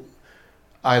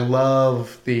 I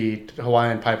love the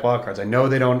Hawaiian pipe wildcards. I know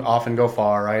they don't often go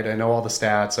far, right? I know all the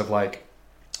stats of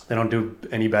they don't do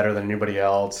any better than anybody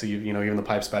else, even the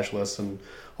pipe specialists and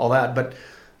all that. But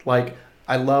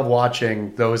I love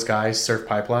watching those guys surf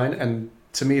pipeline. And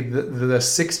to me, the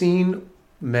 16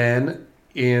 men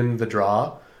in the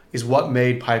draw is what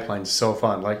made pipeline so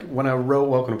fun. Like when I wrote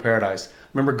Welcome to Paradise, I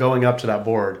remember going up to that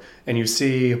board and you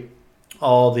see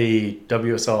all the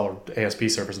WSL or ASP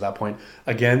surfers at that point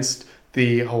against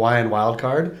the Hawaiian wild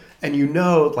card, and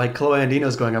Chloe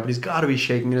Andino's going up and he's got to be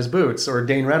shaking in his boots. Or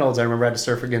Dane Reynolds, I remember, had to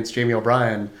surf against Jamie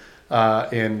O'Brien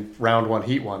in round 1,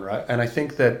 heat 1, right? And I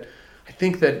think that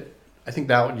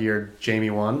year Jamie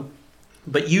won,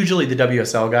 but usually the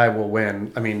WSL guy will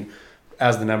win. I mean,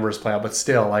 as the numbers play out, but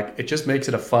still, it just makes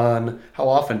it a fun. How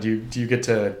often do you get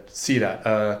to see that?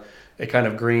 A kind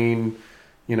of green,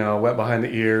 wet behind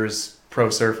the ears pro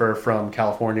surfer from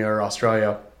California or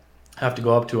Australia have to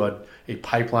go up to a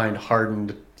pipeline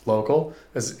hardened local,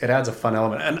 because it adds a fun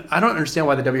element. And I don't understand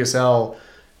why the WSL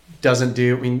doesn't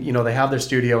do. I mean, they have their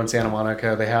studio in Santa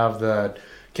Monica, they have the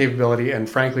capability and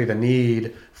frankly the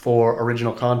need for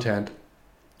original content.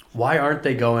 Why aren't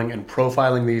they going and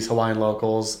profiling these Hawaiian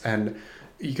locals? And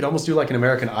you could almost do like an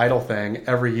American Idol thing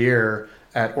every year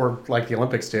or like the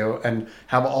Olympics do, and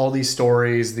have all these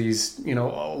stories. A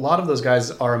lot of those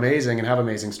guys are amazing and have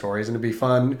amazing stories, and it'd be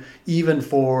fun even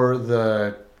for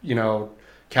the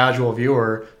casual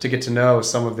viewer to get to know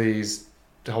some of these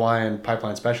Hawaiian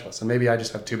pipeline specialists. And maybe I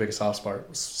just have too big a soft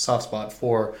spot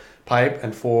for pipe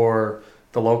and for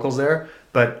the locals there.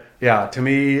 But yeah, to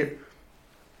me,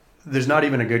 there's not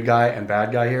even a good guy and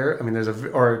bad guy here. I mean,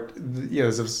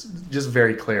 it's just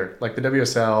very clear. Like the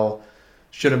WSL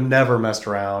should have never messed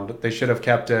around. They should have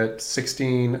kept it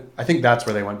 16. I think that's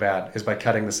where they went bad, is by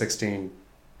cutting the 16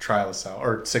 trialists out,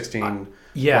 or 16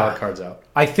 wild cards out.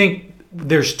 I think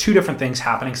there's 2 different things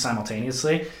happening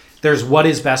simultaneously. There's what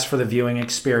is best for the viewing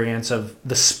experience of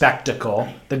the spectacle,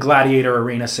 the gladiator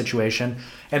arena situation,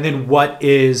 and then what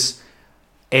is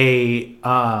a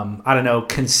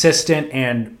consistent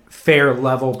and fair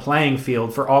level playing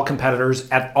field for all competitors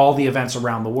at all the events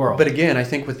around the world. But again, I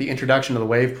think with the introduction of the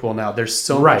wave pool now, there's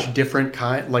so much different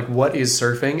what is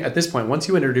surfing at this point. Once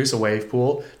you introduce a wave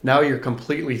pool, now you're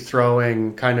completely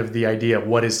throwing kind of the idea of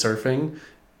what is surfing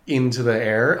into the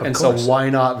air. Of course. So why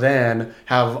not then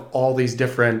have all these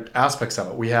different aspects of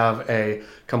it? We have a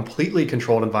completely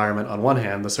controlled environment on one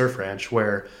hand, the surf ranch,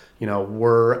 where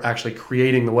we're actually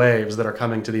creating the waves that are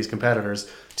coming to these competitors.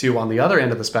 To, on the other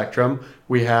end of the spectrum,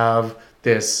 we have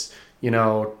this,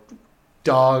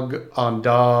 dog on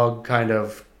dog kind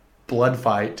of blood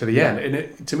fight to the end.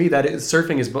 And to me,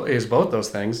 surfing is both those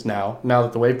things now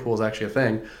that the wave pool is actually a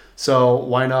thing. So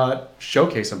why not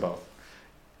showcase them both?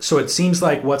 So it seems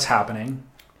like what's happening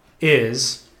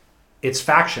is it's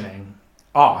factioning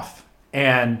off,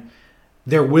 and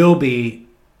there will be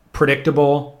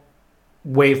predictable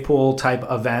wave pool type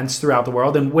events throughout the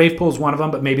world, and wave pool is one of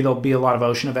them, but maybe there'll be a lot of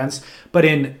ocean events. But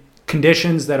in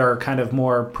conditions that are kind of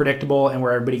more predictable and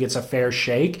where everybody gets a fair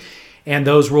shake. And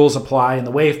those rules apply in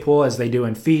the wave pool as they do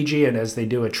in Fiji and as they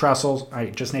do at Trussell.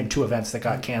 I just named 2 events that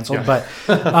got canceled. Yeah.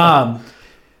 But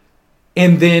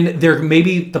and then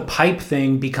maybe the pipe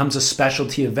thing becomes a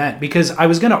specialty event. Because I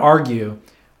was going to argue,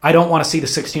 I don't want to see the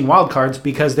 16 wildcards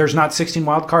because there's not 16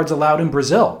 wildcards allowed in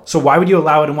Brazil. So why would you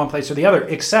allow it in one place or the other?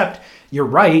 Except, you're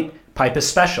right, pipe is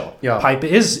special. Yeah. Pipe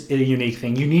is a unique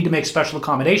thing. You need to make special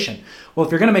accommodation. Well,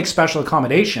 if you're going to make special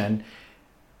accommodation,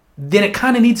 then it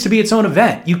kind of needs to be its own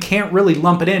event. You can't really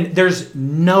lump it in. There's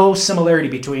no similarity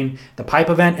between the pipe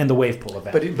event and the wave pool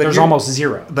event. But there's almost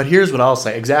zero. But here's what I'll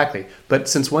say. Exactly. But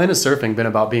since when has surfing been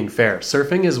about being fair?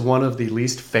 Surfing is one of the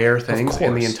least fair things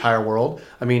in the entire world.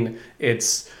 I mean,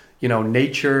 it's,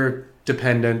 nature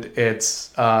dependent.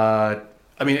 It's, surfing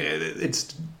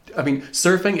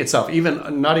itself,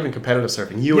 not even competitive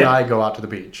surfing. You and I go out to the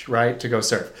beach, right, to go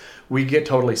surf. We get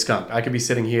totally skunked. I could be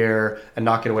sitting here and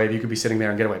not get a wave. You could be sitting there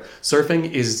and get a wave.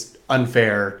 Surfing is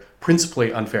unfair,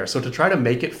 principally unfair. So to try to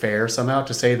make it fair somehow,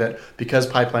 to say that because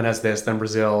Pipeline has this, then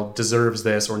Brazil deserves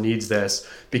this or needs this,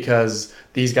 because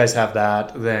these guys have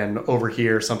that, then over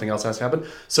here something else has to happen.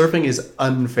 Surfing is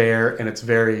unfair in its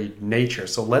very nature.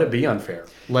 So let it be unfair.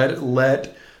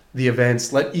 Let the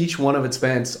events, let each one of its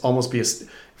events almost be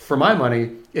for my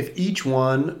money, if each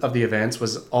one of the events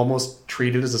was almost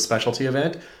treated as a specialty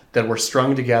event that were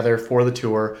strung together for the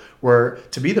tour, where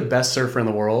to be the best surfer in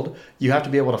the world, you have to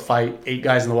be able to fight 8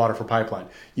 guys in the water for Pipeline.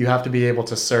 You have to be able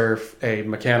to surf a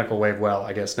mechanical wave well,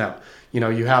 I guess now.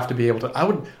 You have to be able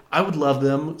to, I would love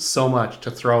them so much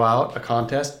to throw out a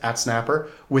contest at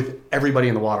Snapper with everybody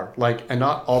in the water, and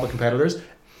not all the competitors,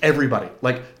 everybody.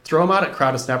 Throw them out at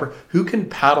Crowded Snapper. Who can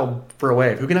paddle for a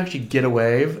wave? Who can actually get a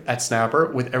wave at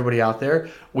Snapper with everybody out there,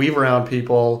 weave around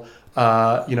people,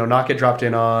 not get dropped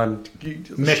in on,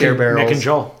 share barrels. Mick and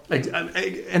Joel.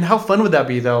 And how fun would that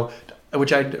be, though?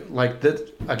 Which I like that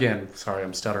again. Sorry,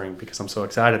 I'm stuttering because I'm so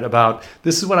excited about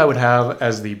this. Is what I would have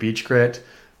as the Beach Grit.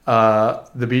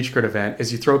 The Beach Grit event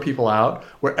is you throw people out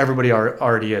where everybody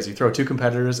already is. You throw 2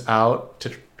 competitors out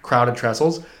to crowded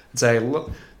trestles and say,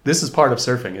 look, this is part of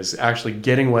surfing, is actually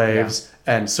getting waves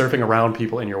and surfing around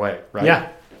people in your way, right? Yeah,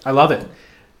 I love it.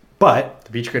 But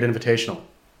the Beach Grit Invitational.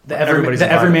 The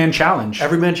Everyman Challenge.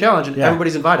 Everyman Challenge, and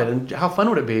everybody's invited. And how fun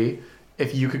would it be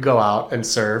if you could go out and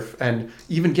surf and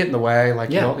even get in the way?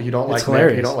 You don't like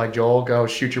Nick, you don't like Joel, go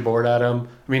shoot your board at him.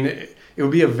 I mean, it would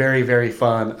be a very, very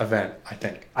fun event, I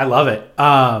think. I love it.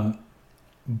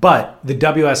 But the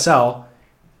WSL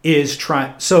is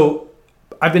trying... So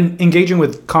I've been engaging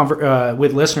with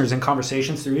listeners in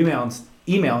conversations through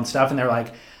email and stuff, and they're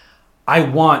like,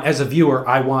 as a viewer,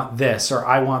 I want this or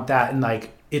I want that. And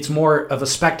it's more of a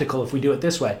spectacle if we do it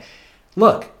this way.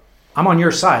 Look, I'm on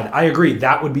your side. I agree.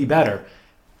 That would be better.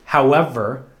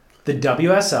 However, the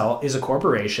WSL is a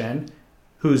corporation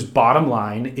whose bottom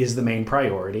line is the main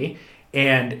priority.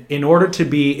 And in order to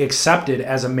be accepted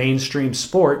as a mainstream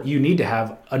sport, you need to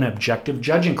have an objective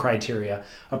judging criteria,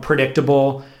 a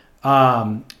predictable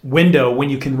window when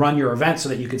you can run your event so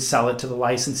that you could sell it to the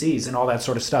licensees and all that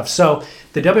sort of stuff. So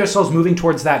the WSL is moving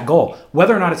towards that goal.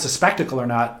 Whether or not it's a spectacle or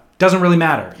not doesn't really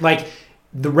matter.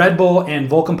 The Red Bull and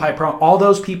Vulcan Pipe Pro, all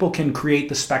those people can create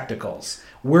the spectacles.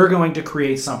 We're going to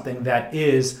create something that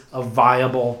is a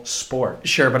viable sport.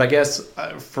 Sure, but I guess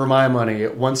for my money,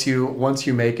 once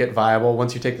you make it viable,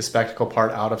 once you take the spectacle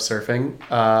part out of surfing,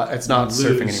 it's not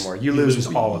surfing anymore. You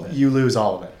lose all of it. You lose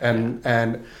all of it.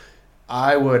 And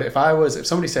I would, if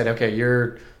somebody said, okay,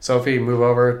 you're Sophie, move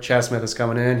over, Chad Smith is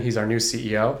coming in, he's our new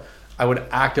CEO, I would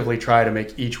actively try to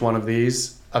make each one of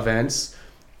these events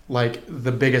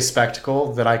the biggest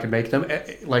spectacle that I could make them,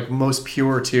 most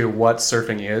pure to what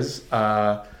surfing is,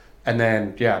 and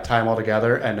then tie them all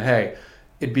together. And hey,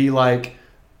 it'd be I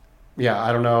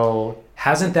don't know.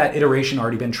 Hasn't that iteration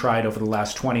already been tried over the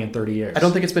last 20 and 30 years? I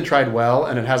don't think it's been tried well,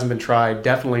 and it hasn't been tried,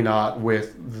 definitely not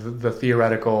with the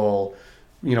theoretical,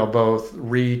 both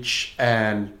reach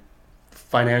and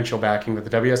financial backing that the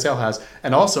WSL has,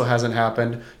 and also hasn't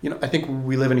happened. I think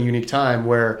we live in a unique time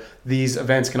where these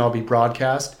events can all be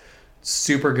broadcast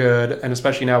super good, and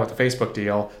especially now with the Facebook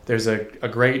deal, there's a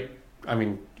great,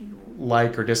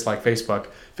 like or dislike Facebook.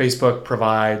 Facebook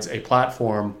provides a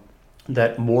platform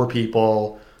that more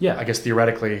people, I guess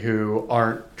theoretically, who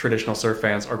aren't traditional surf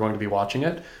fans are going to be watching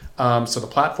it. So the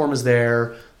platform is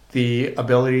there. The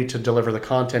ability to deliver the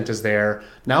content is there.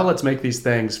 Now let's make these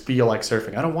things feel like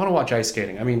surfing. I don't want to watch ice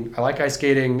skating. I like ice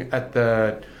skating at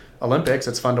the Olympics.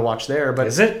 It's fun to watch there. But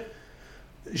is it?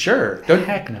 Sure.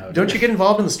 Heck no. Dude. Don't you get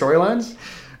involved in the storylines?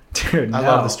 Dude, no. I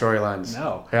love the storylines.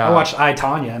 No. Yeah. I watched I,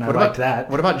 Tonya, and I liked that.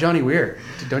 What about Johnny Weir?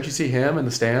 Don't you see him in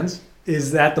the stands?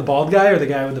 Is that the bald guy or the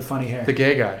guy with the funny hair? The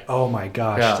gay guy. Oh my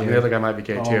gosh, Yeah, dude. the other guy might be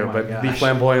gay too, my but the gosh.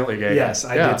 flamboyantly gay Yes,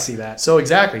 guy. I did see that. So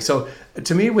exactly. So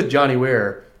to me, with Johnny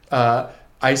Weir,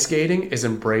 ice skating is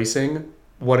embracing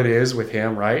what it is with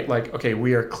him, right? Like, okay,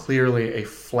 we are clearly a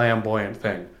flamboyant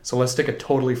thing. So let's take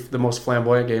the most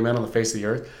flamboyant gay man on the face of the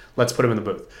earth. Let's put him in the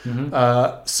booth.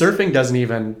 Surfing doesn't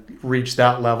even reach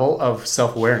that level of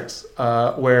self-awareness,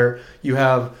 where you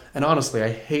have, and honestly, I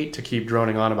hate to keep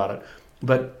droning on about it,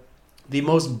 but the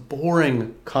most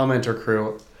boring commenter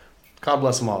crew, God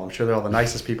bless them all, I'm sure they're all the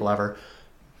nicest people ever,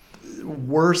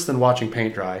 worse than watching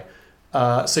paint dry.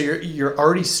 So you're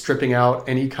already stripping out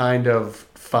any kind of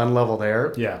fun level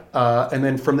there. Yeah. And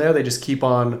then from there, they just keep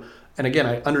on. And again,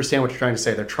 I understand what you're trying to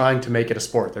say. They're trying to make it a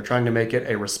sport. They're trying to make it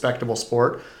a respectable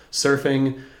sport.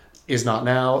 Surfing is not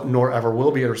now, nor ever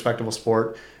will be a respectable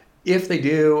sport. If they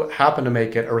do happen to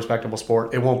make it a respectable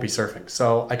sport, it won't be surfing.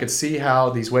 So I could see how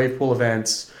these wave pool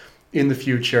events in the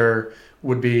future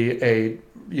would be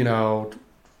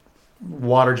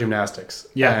water gymnastics.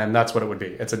 Yeah. And that's what it would be.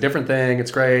 It's a different thing.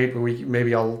 It's great.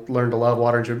 Maybe I'll learn to love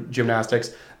water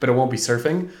gymnastics, but it won't be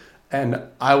surfing. And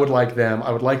I would like the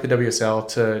WSL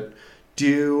to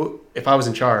do, if I was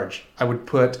in charge, I would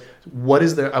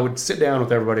I would sit down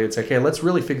with everybody and say, okay, let's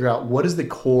really figure out what is the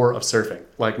core of surfing?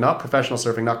 Like, not professional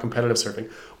surfing, not competitive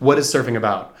surfing. What is surfing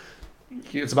about?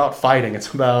 It's about fighting.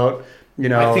 It's about,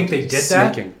 I think they did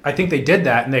sneaking. that. I think they did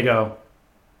that, and they go,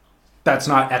 that's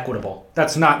not equitable.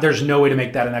 There's no way to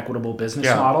make that an equitable business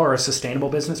model or a sustainable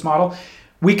business model.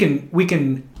 We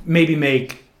can maybe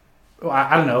make,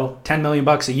 I don't know, $10 million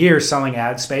a year selling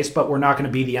ad space, but we're not going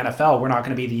to be the NFL. We're not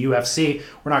going to be the UFC.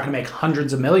 We're not going to make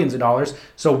hundreds of millions of dollars.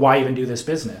 So why even do this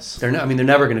business? They're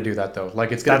never going to do that though.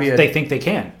 Like, it's going to be they think they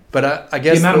can. But I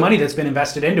guess the amount of money that's been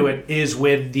invested into it is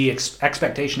with the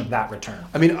expectation of that return.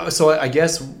 I mean, so I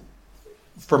guess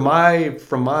from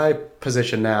my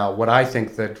position now, what I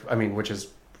think which is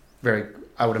very,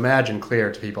 I would imagine,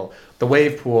 clear to people, the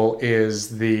wave pool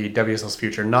is the WSL's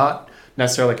future, not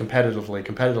necessarily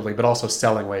competitively, but also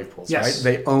selling wave pools, yes. Right?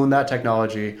 They own that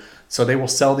technology, so they will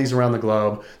sell these around the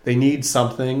globe. They need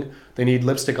something. They need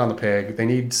lipstick on the pig. They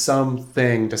need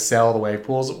something to sell the wave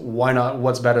pools. Why not?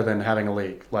 What's better than having a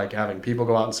league, like having people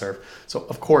go out and surf? So,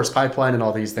 of course, Pipeline and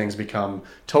all these things become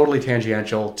totally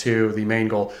tangential to the main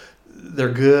goal. They're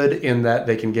good in that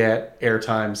they can get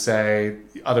airtime, say,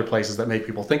 other places that make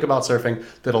people think about surfing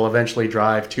that'll eventually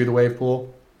drive to the wave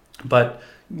pool. But,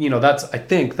 I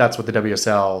think that's what the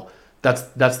WSL,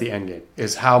 that's the end game,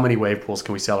 is how many wave pools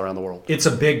can we sell around the world? It's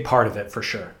a big part of it for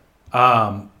sure.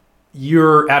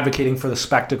 You're advocating for the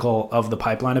spectacle of the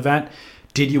Pipeline event.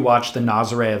 Did you watch the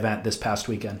Nazare event this past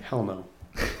weekend? Hell no.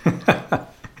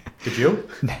 Did you?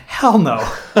 Hell no.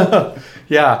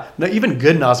 Yeah. No, even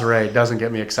good Nazare doesn't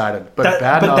get me excited. But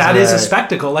bad Nazare... that is a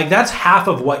spectacle. Like, that's half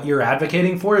of what you're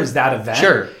advocating for is that event.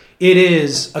 Sure. It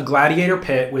is a gladiator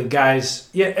pit with guys.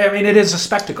 Yeah, I mean, it is a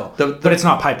spectacle, but it's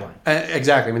not Pipeline.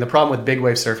 Exactly. I mean, the problem with big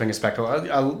wave surfing is spectacle.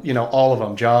 All of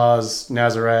them, Jaws,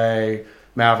 Nazare,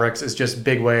 Mavericks, is just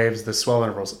big waves. The swell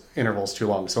interval's too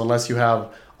long. So unless you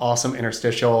have awesome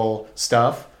interstitial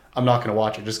stuff, I'm not going to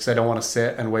watch it just because I don't want to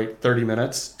sit and wait 30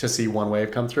 minutes to see one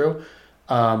wave come through.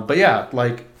 But yeah,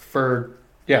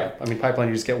 Pipeline,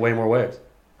 you just get way more waves.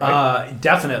 Right?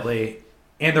 Definitely.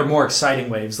 And they're more exciting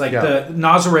waves. Like the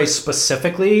Nazare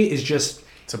specifically is just...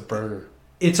 It's a burger.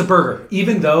 It's a burger.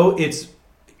 Even though it's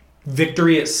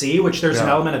victory at sea, which there's an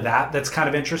element of that's kind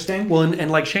of interesting. Well, and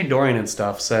like Shane Dorian and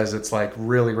stuff says it's like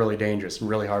really, really dangerous and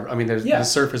really hard. I mean, the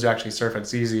surfers who actually surf,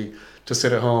 it's easy to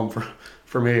sit at home.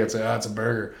 For me, it's a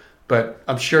burger. But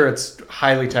I'm sure it's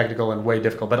highly technical and way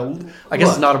difficult. But I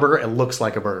guess it's not a burger. It looks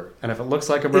like a burger. And if it looks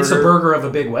like a burger... It's a burger of a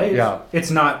big wave. Yeah. It's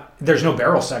not... There's no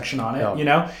barrel section on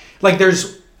it, Like,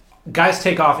 there's... Guys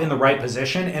take off in the right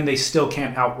position, and they still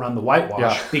can't outrun the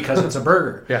whitewash because it's a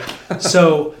burger. Yeah.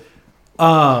 So,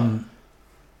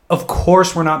 of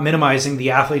course, we're not minimizing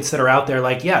the athletes that are out there.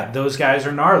 Like, those guys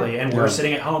are gnarly, and we're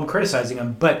sitting at home criticizing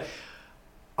them. But...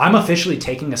 I'm officially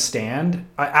taking a stand.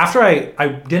 After I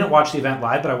didn't watch the event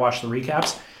live, but I watched the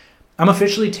recaps. I'm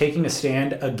officially taking a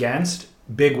stand against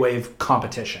big wave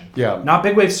competition. Yeah. Not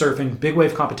big wave surfing, big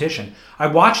wave competition. I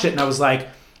watched it and I was like,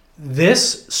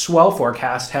 this swell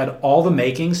forecast had all the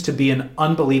makings to be an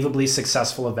unbelievably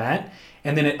successful event,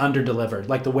 and then it underdelivered.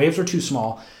 Like, the waves were too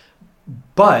small,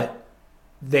 but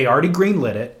they already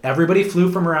greenlit it. Everybody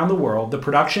flew from around the world. The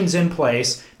production's in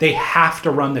place. They have to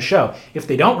run the show. If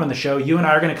they don't run the show, you and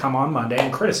I are going to come on Monday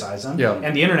and criticize them,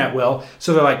 and the internet will.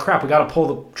 So they're like, crap, we got to pull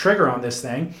the trigger on this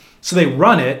thing. So they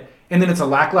run it, and then it's a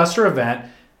lackluster event,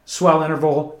 swell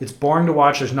interval. It's boring to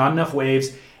watch. There's not enough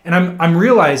waves. And I'm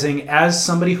realizing, as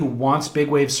somebody who wants big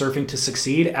wave surfing to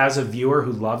succeed, as a viewer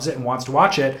who loves it and wants to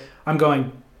watch it, I'm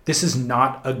going, this is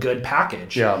not a good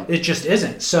package. Yeah. It just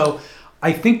isn't. So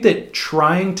I think that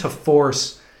trying to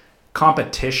force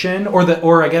competition,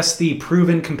 or I guess the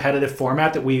proven competitive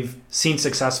format that we've seen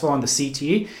successful on the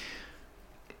CT,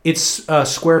 it's a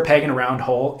square peg in a round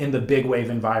hole in the big wave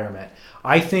environment.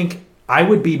 I think I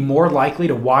would be more likely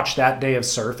to watch that day of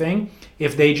surfing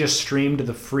if they just streamed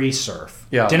the free surf.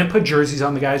 Yeah. Didn't put jerseys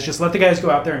on the guys, just let the guys go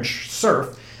out there and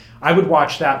surf. I would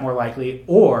watch that more likely.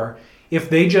 Or if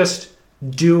they just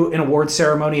do an award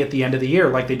ceremony at the end of the year,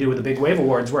 like they do with the Big Wave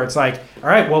Awards, where it's like, all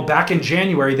right, well, back in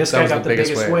January, this guy got the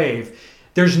biggest wave.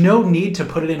 There's no need to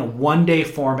put it in a one-day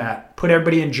format, put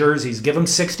everybody in jerseys, give them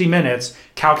 60 minutes,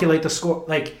 calculate the score.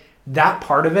 Like, that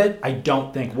part of it, I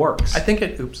don't think works. I think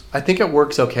it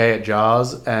works okay at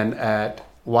Jaws and at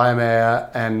Waimea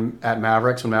and at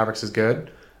Mavericks when Mavericks is good.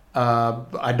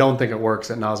 I don't think it works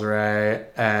at Nazare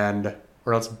and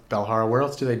where else? Belhara. Where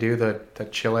else do they do the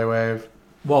Chile wave?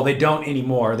 Well, they don't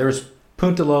anymore. There's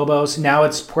Punta Lobos. Now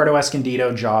it's Puerto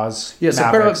Escondido, Jaws, Yeah, so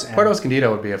Mavericks. Puerto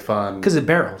Escondido would be a fun... Because it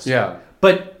barrels. Yeah.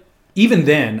 But even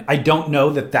then, I don't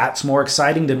know that that's more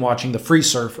exciting than watching the free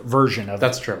surf version of it.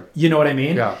 That's true. You know what I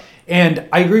mean? Yeah. And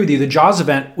I agree with you. The Jaws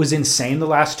event was insane the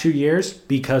last 2 years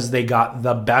because they got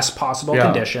the best possible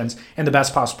conditions and the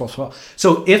best possible.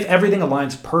 So if everything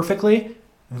aligns perfectly,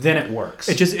 then it works.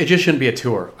 It just shouldn't be a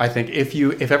tour. I think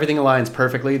if everything aligns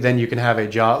perfectly, then you can have a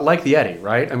Jaws like the Eddy,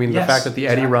 right? I mean, the fact that the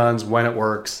Eddy runs when it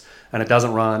works and it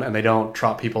doesn't run and they don't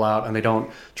trot people out and they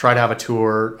don't try to have a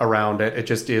tour around it. It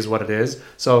just is what it is.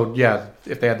 So yeah,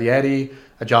 if they had the Eddy,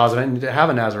 a Jaws event, and have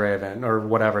a Nazare event or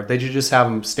whatever, they should just have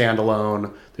them stand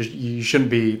alone. You shouldn't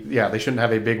be, they shouldn't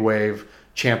have a big wave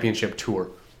championship tour.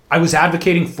 I was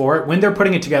advocating for it. When they're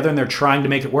putting it together and they're trying to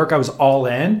make it work, I was all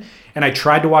in. And I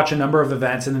tried to watch a number of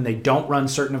events, and then they don't run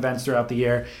certain events throughout the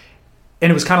year.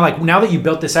 And it was kind of like, now that you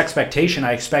built this expectation,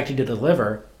 I expect you to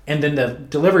deliver. And then the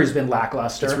delivery's been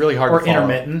lackluster. It's really hard or to follow.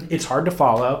 Intermittent. It's hard to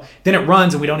follow. Then it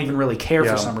runs, and we don't even really care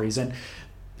for some reason.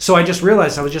 So I just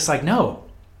realized, I was just like, no,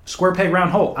 square peg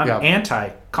round hole. I'm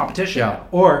anti-competition now.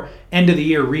 Or end of the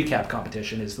year recap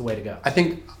competition is the way to go. I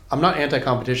think I'm not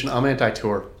anti-competition. I'm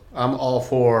anti-tour. I'm all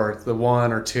for the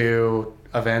one or two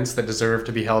events that deserve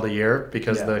to be held a year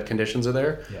because the conditions are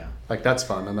there. Yeah. Like that's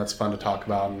fun, and that's fun to talk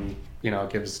about, and it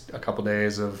gives a couple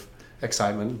days of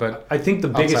excitement. But I think the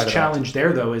biggest challenge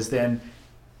there though is then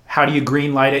how do you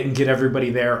green light it and get everybody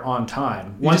there on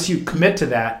time? Once you commit to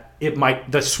that,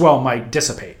 the swell might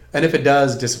dissipate. And if it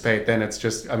does dissipate, then it's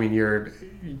just, you're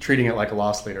treating it like a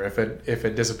loss leader. If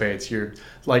it dissipates, you're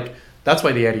like, that's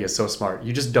why the Eddy is so smart.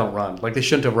 You just don't run. Like they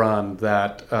shouldn't have run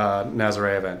that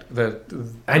Nazare event.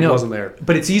 I know, wasn't there.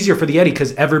 But it's easier for the Eddy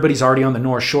because everybody's already on the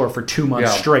North Shore for 2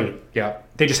 months straight. Yeah.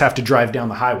 They just have to drive down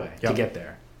the highway to get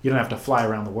there. You don't have to fly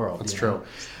around the world. That's true.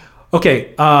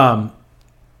 Okay.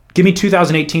 Give me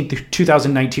 2018 through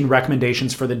 2019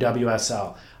 recommendations for the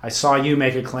WSL. I saw you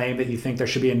make a claim that you think there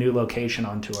should be a new location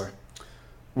on tour.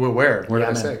 Well, where? Where did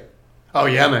I say? Oh,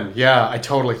 Yemen. Yeah, I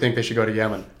totally think they should go to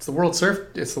Yemen. It's the World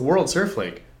Surf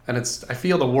League, and I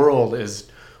feel the world is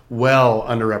well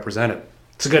underrepresented.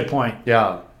 It's a good point.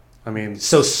 Yeah.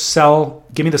 So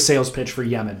give me the sales pitch for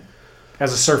Yemen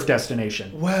as a surf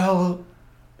destination. Well,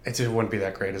 it wouldn't be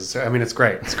that great. It's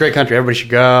great. It's a great country. Everybody should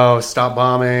go. Stop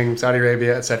bombing Saudi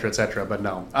Arabia, et cetera, et cetera. But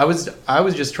no, I was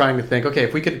just trying to think, okay,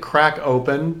 if we could crack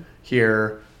open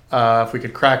here, if we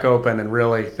could crack open and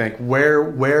really think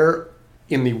where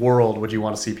in the world would you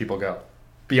want to see people go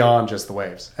beyond just the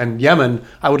waves? And Yemen,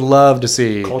 I would love to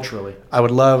see culturally. I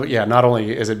would love, not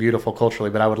only is it beautiful culturally,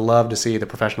 but I would love to see the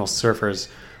professional surfers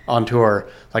on tour,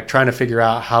 like trying to figure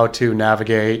out how to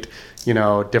navigate,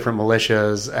 different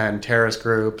militias and terrorist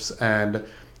groups and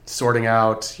sorting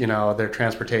out, their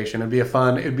transportation. It'd be a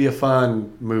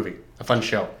fun movie, a fun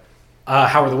show.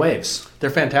 How are the waves? They're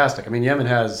fantastic. Yemen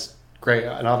has great,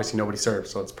 and obviously nobody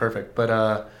surfs, so it's perfect. But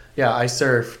I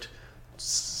surfed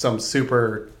some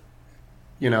super,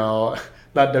 not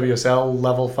WSL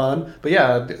level fun,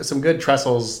 but some good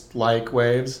trestles like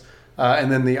waves.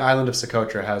 And then the island of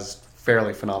Socotra has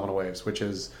fairly phenomenal waves, which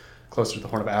is closer to the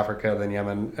Horn of Africa than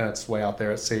Yemen. It's way out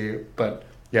there at sea, but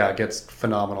it gets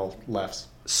phenomenal lefts.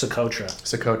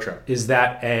 Socotra. Is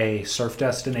that a surf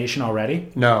destination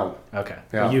already? No. Okay.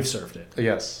 Yeah. Well, you've surfed it.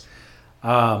 Yes.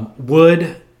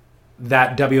 Would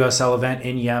that WSL event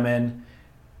in Yemen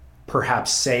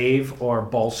perhaps save or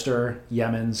bolster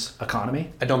Yemen's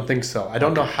economy? I don't think so. I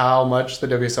don't know how much the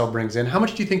WSL brings in. How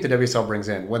much do you think the WSL brings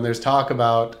in? When there's talk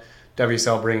about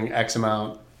WSL bringing X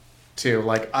amount too.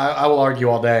 Like I will argue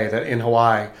all day that in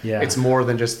Hawaii, Yeah. it's more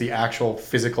than just the actual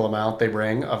physical amount they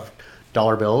bring of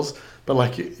dollar bills. But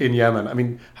like in Yemen, I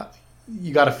mean,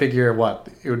 you got to figure what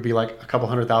it would be like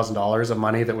 $200,000 of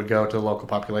money that would go to the local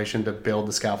population to build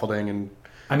the scaffolding. And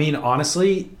I mean,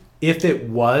 honestly, if it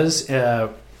was, I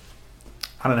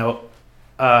don't know,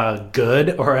 a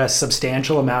good or a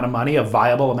substantial amount of money, a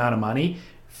viable amount of money,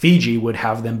 Fiji would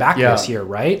have them back this year,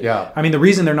 right? Yeah. I mean, the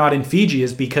reason they're not in Fiji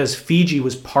is because Fiji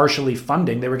was partially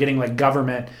funding. They were getting like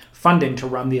government funding to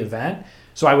run the event.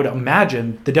 So I would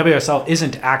imagine the WSL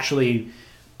isn't actually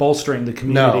bolstering the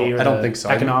community or I don't the think so.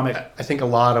 economic. I think a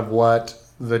lot of what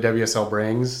the WSL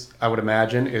brings, I would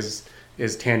imagine, is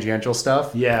tangential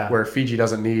stuff. Yeah. Where Fiji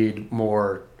doesn't need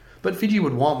more, but Fiji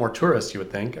would want more tourists, you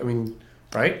would think. I mean,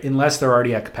 right? Unless they're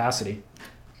already at capacity.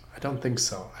 I don't think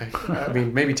so. I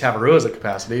mean, maybe Tavarua is at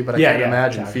capacity, but I can't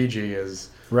imagine Fiji is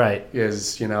right.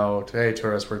 Hey,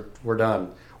 tourists, we're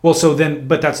done. Well, so then,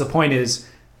 but that's the point is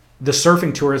the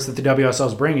surfing tourists that the WSL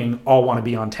is bringing all want to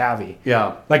be on Tavi.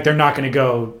 Yeah. Like they're not going to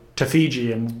go to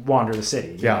Fiji and wander the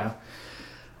city. You Yeah.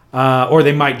 know? Or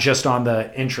they might just on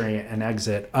the entry and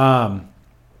exit.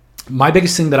 My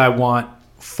biggest thing that I want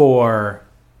for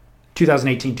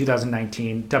 2018,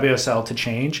 2019 WSL to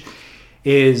change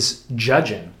is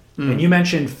judging. And you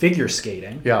mentioned figure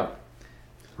skating, Yeah.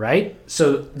 right?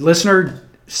 So listener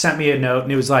sent me a note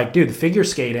and it was like, dude, the figure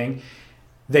skating,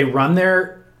 they run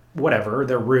their whatever,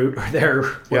 their route or their,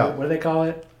 what do they call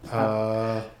it?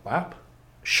 Lap?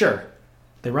 Sure.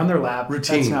 They run their lap.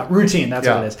 Routine. That's not routine. That's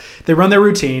what it is. They run their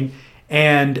routine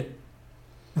and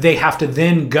they have to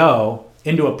then go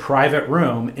into a private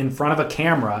room in front of a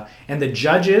camera and the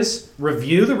judges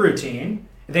review the routine.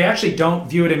 They actually don't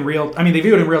view it in they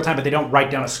view it in real time, but they don't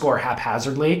write down a score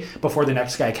haphazardly before the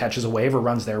next guy catches a wave or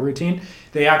runs their routine.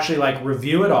 They actually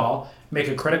review it all, make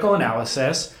a critical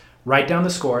analysis, write down the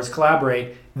scores,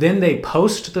 collaborate. Then they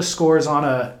post the scores on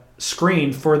a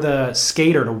screen for the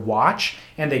skater to watch,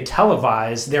 and they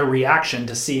televise their reaction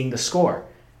to seeing the score,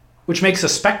 which makes a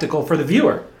spectacle for the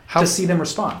viewer to see them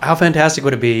respond. How fantastic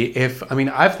would it be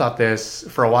I've thought this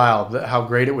for a while, how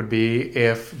great it would be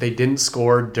if they didn't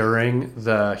score during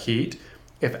the heat,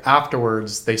 if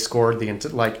afterwards they scored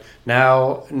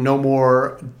now no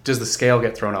more does the scale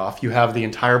get thrown off. You have the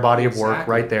entire body of work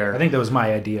right there. I think that was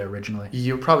my idea originally.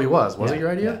 You probably was it your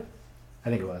idea? Yeah. I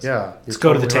think it was. Yeah. Let's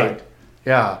go to the tape. Right.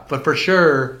 Yeah, but for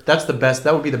sure, that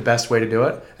would be the best way to do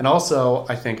it. And also,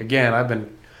 I think, again, I've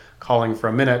been calling for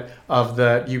a minute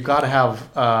you've got to have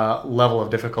a level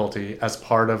of difficulty as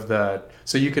part of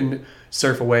so you can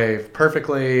surf a wave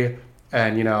perfectly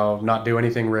and, not do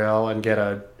anything real and get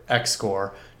a X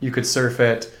score. You could surf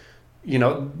it,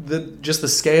 just the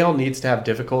scale needs to have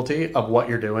difficulty of what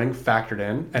you're doing factored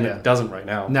in, and it doesn't right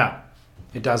now. No,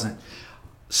 it doesn't.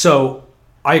 So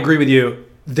I agree with you.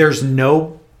 There's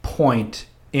no point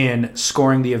in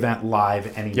scoring the event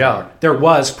live anymore. Yeah. There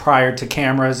was prior to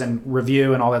cameras and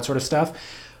review and all that sort of stuff,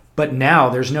 but now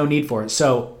there's no need for it.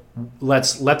 So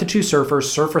let's let the two surfers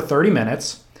surf for 30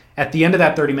 minutes. At the end of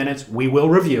that 30 minutes, we will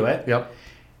review it. Yep.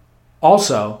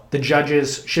 Also, the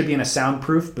judges should be in a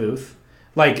soundproof booth.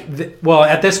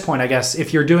 At this point, I guess,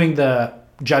 if you're doing the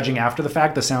judging after the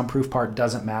fact, the soundproof part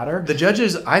doesn't matter.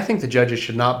 I think the judges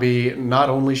should not be,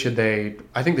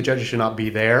 I think the judges should not be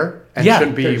there and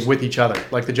shouldn't be with each other.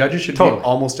 Like the judges should be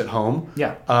almost at home.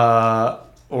 Yeah.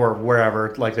 Or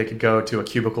wherever, like they could go to a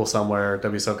cubicle somewhere.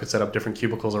 WSL could set up different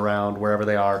cubicles around wherever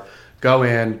they are, go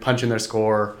in, punch in their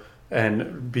score,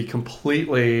 and be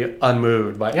completely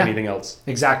unmoved by anything else.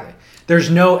 Exactly.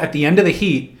 At the end of the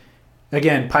heat,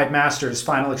 again, Pipe Masters,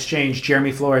 final exchange,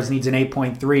 Jeremy Flores needs an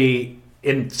 8.3.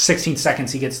 In 16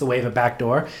 seconds, he gets the wave at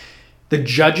backdoor. The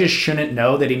judges shouldn't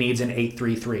know that he needs an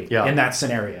 8.33 in that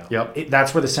scenario. Yep.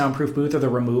 That's where the soundproof booth or the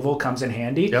removal comes in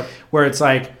handy. Yep. Where it's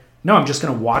like, no, I'm just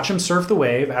going to watch him surf the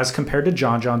wave as compared to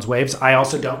John John's waves. I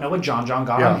also don't know what John John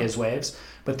got on his waves,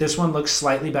 but this one looks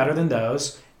slightly better than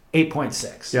those.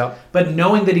 8.6. Yep. But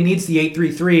knowing that he needs the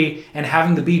 8.33 and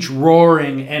having the beach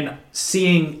roaring and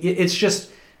seeing, it's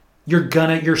just...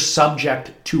 You're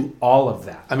subject to all of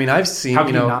that. I mean, I've seen,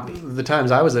 the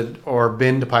times I was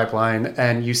been to Pipeline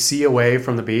and you see a wave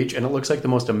from the beach and it looks like the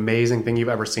most amazing thing you've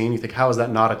ever seen. You think, how is that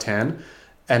not a 10?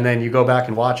 And then you go back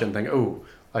and watch it and think, oh,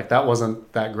 that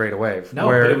wasn't that great a wave. No,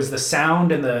 but it was the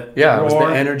sound and the roar. It was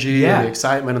the energy and the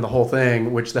excitement and the whole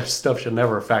thing, which that stuff should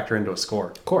never factor into a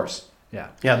score. Of course. Yeah.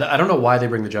 Yeah, I don't know why they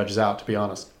bring the judges out, to be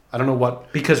honest. I don't know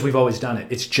what... Because we've always done it.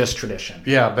 It's just tradition.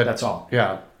 Yeah, but... That's all.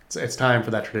 Yeah. It's time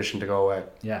for that tradition to go away.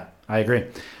 Yeah, I agree.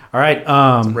 All right. It's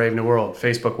a brave new world,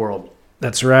 Facebook world.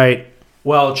 That's right.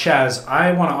 Well, Chaz,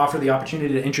 I want to offer the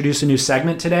opportunity to introduce a new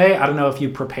segment today. I don't know if you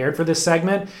prepared for this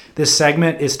segment. This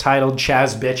segment is titled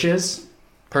Chaz Bitches.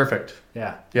 Perfect.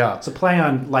 Yeah. Yeah. It's a play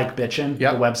on Like Bitchin',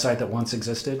 Yep. the website that once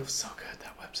existed. So good,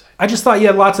 that website. I just thought you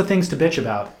had lots of things to bitch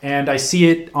about, and I see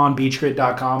it on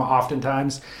beachgrit.com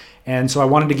oftentimes. And so I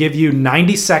wanted to give you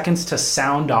 90 seconds to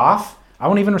sound off. I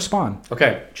won't even respond.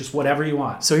 Okay. Just whatever you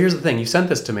want. So here's the thing. You sent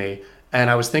this to me, and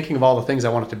I was thinking of all the things I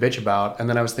wanted to bitch about, and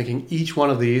then I was thinking each one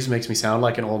of these makes me sound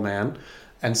like an old man.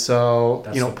 And so,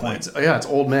 That's the point. It's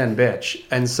old man bitch.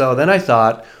 And so then I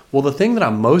thought, well, the thing that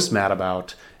I'm most mad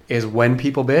about is when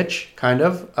people bitch, kind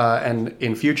of. And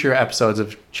in future episodes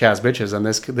of Chaz Bitches, and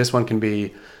this one can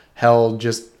be held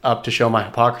just up to show my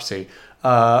hypocrisy.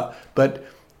 But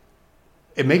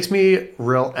it makes me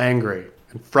real angry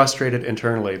and frustrated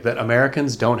internally that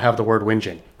Americans don't have the word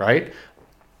whinging, right?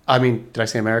 I mean, did I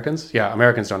say Americans? Yeah,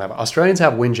 Americans don't have it. Australians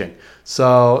have whinging.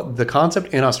 So the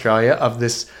concept in Australia of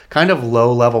this kind of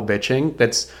low-level bitching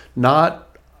that's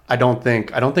not, I don't think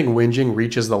whinging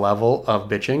reaches the level of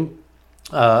bitching,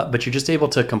 but you're just able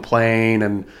to complain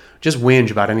and just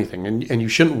whinge about anything. And you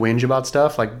shouldn't whinge about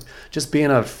stuff. Like, just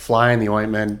being a fly in the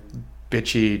ointment,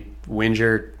 bitchy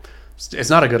whinger, it's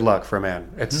not a good look for a man.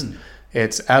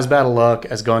 It's as bad a look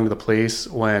as going to the police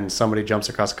when somebody jumps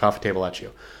across a coffee table at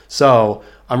you. So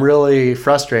I'm really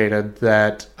frustrated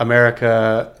that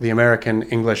the American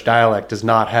English dialect does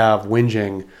not have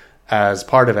whinging as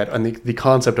part of it. And the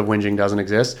concept of whinging doesn't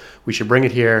exist. We should bring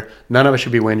it here. None of us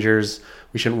should be whingers.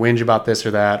 We shouldn't whinge about this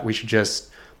or that. We should just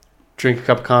drink a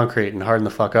cup of concrete and harden the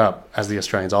fuck up, as the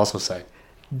Australians also say.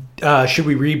 Should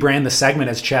we rebrand the segment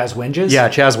as Chaz Whinges? Yeah,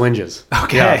 Chaz whinges.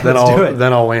 Okay, yeah, let's do it.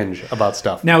 Then I'll whinge about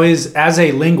stuff. Now, as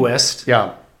a linguist,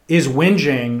 Yeah. is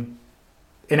whinging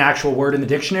an actual word in the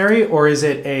dictionary, or is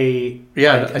it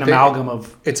an amalgam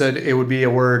of? It would be a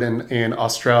word in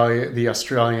Australia, the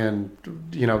Australian,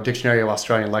 Dictionary of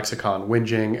Australian Lexicon,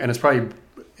 whinging, and it's probably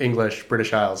English,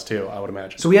 British Isles too, I would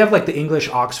imagine. So we have like the English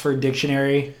Oxford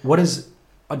Dictionary.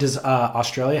 Does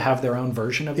Australia have their own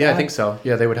version of that? Yeah, I think so.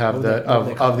 Yeah, they would have What do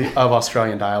they call it? of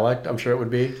Australian dialect. I'm sure it would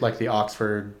be like the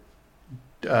Oxford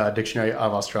Dictionary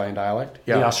of Australian dialect.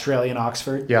 Yeah, The Australian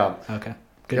Oxford? yeah. Okay,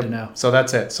 good to know. So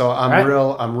that's it. So I'm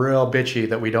All right. real bitchy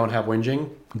that we don't have whinging,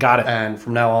 Got it. and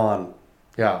from now on,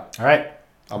 yeah, All right.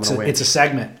 I'm gonna whinge. It's a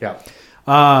segment. Yeah,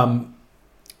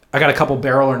 I got a couple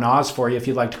barrel or nahs for you if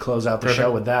you'd like to close out the Perfect.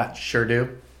 show with that. sure do.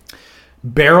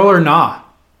 Barrel or nah,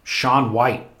 Shaun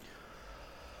White.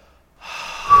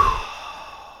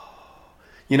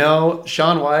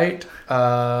 Shaun White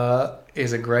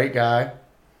is a great guy.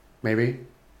 Maybe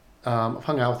I've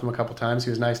hung out with him a couple times. He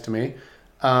was nice to me.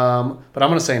 But I'm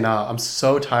gonna say nah. I'm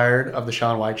so tired of the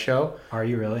Shaun White show. Are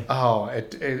you really? Oh,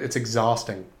 it's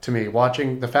exhausting to me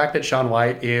watching the fact that Shaun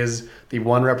White is the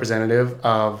one representative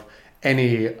of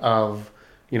any of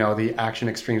the action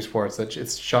extreme sports. That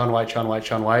it's Shaun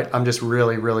White. I'm just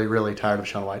really, really, really tired of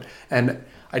Shaun White, and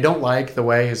I don't like the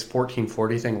way his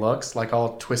 1440 thing looks, like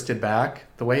all twisted back.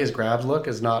 The way his grabs look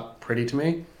is not pretty to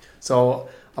me. So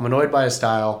I'm annoyed by his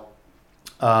style.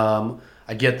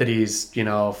 I get that he's,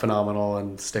 phenomenal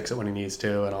and sticks it when he needs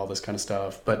to and all this kind of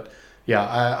stuff. But yeah,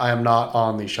 I am not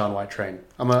on the Shaun White train.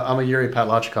 I'm a Yuri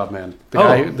Patlačikov man. The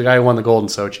guy who won the gold in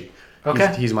Sochi.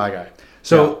 Okay. He's my guy.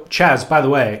 So, Chaz, by the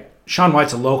way, Shaun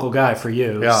White's a local guy for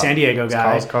you, Yeah. San Diego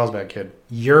guy. Carlsbad kid.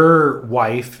 Your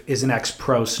wife is an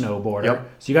ex-pro snowboarder. Yep.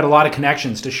 So you got a lot of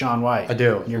connections to Shaun White. I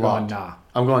do. You're a lot. going nah.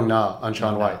 I'm going nah on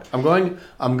Shaun White.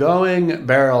 I'm going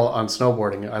barrel on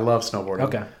snowboarding. I love snowboarding.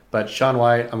 Okay. But Shaun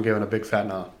White, I'm giving a big fat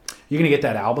nah. You're going to get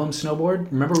that album,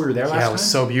 Snowboard? Remember we were there last time? Yeah, it was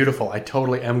so beautiful. I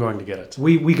totally am going to get it.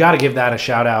 We got to give that a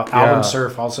shout out. Yeah. Album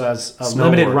Surf also has a Snowboards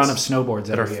limited run of snowboards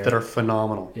that every year. are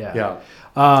phenomenal. Yeah.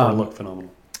 Yeah. They look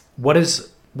phenomenal.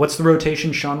 What's the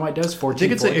rotation Shaun White does? I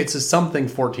think 1440? it's a something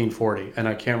 1440, and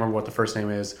I can't remember what the first name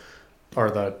is, or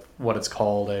what it's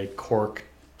called, a cork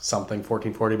something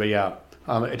 1440. But yeah,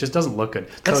 it just doesn't look good.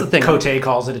 That's the thing. Cote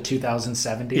calls it a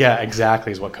 2070. Yeah,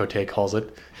 exactly is what Cote calls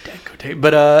it. Dang Cote.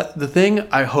 But the thing,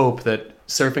 I hope that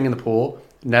surfing in the pool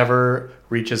never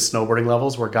reaches snowboarding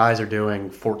levels where guys are doing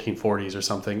 1440s or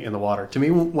something in the water. To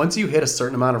me, once you hit a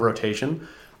certain amount of rotation,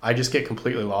 I just get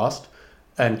completely lost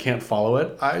and can't follow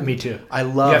it. Me too. I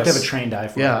love. You have to have a trained eye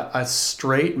for it. Yeah, a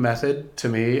straight method to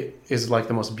me is like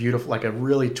the most beautiful. Like a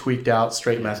really tweaked out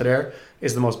straight method air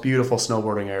is the most beautiful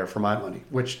snowboarding air for my money,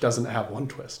 which doesn't have one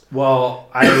twist. Well,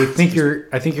 I think you're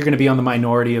going to be on the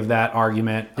minority of that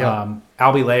argument. Yeah.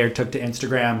 Albie Layer took to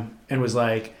Instagram and was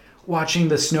like, watching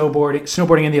the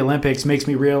snowboarding in the Olympics makes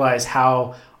me realize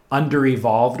how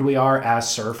under-evolved we are as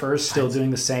surfers, still doing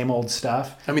the same old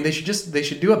stuff. I mean, they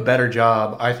should do a better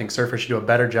job. I think surfers should do a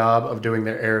better job of doing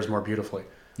their airs more beautifully.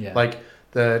 Yeah. Like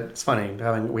it's funny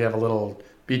we have a little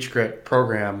beach grit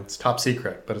program. It's top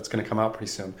secret, but it's going to come out pretty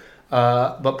soon.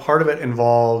 But part of it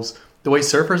involves the way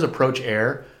surfers approach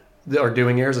air or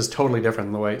doing airs is totally different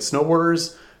than the way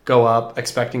snowboarders go up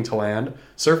expecting to land.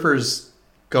 Surfers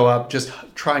go up just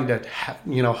trying to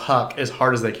huck as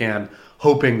hard as they can,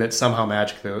 hoping that somehow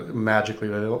magically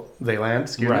they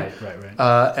land. Right.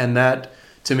 And that,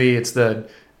 to me, it's the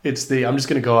I'm just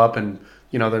going to go up and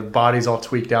their body's all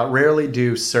tweaked out. Rarely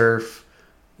do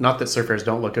not that surfers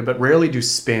don't look good, but rarely do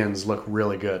spins look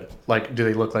really good. Like, do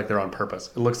they look like they're on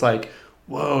purpose? It looks like,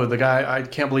 whoa, the guy, I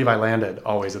can't believe I landed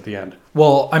always at the end.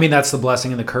 Well, I mean, that's the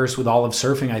blessing and the curse with all of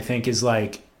surfing, I think, is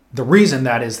like the reason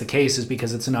that is the case is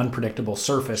because it's an unpredictable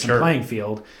surface and playing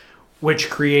field,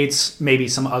 which creates maybe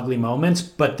some ugly moments,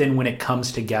 but then when it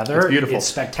comes together, it's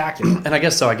spectacular. And I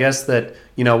guess so. I guess that,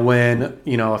 when,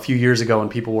 a few years ago when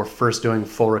people were first doing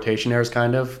full rotation airs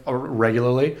kind of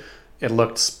regularly, it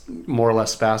looked more or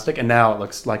less spastic. And now it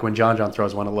looks like when John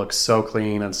throws one, it looks so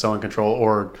clean and so in control,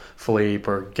 or Philippe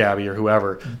or Gabby or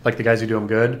whoever, like the guys who do them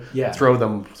good, throw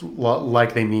them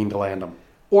like they mean to land them.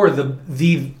 Or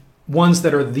the ones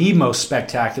that are the most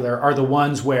spectacular are the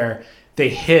ones where they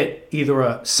hit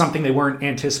either something they weren't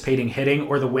anticipating hitting,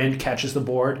 or the wind catches the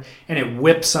board and it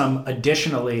whips them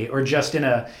additionally, or just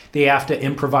they have to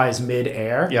improvise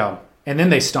mid-air. Yeah. And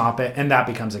then they stomp it, and that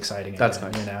becomes exciting. That's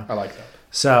again, nice. I like that.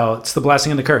 So it's the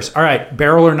blessing and the curse. All right,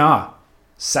 barrel or nah?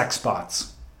 Sex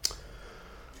bots.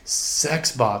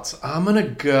 Sex bots. I'm going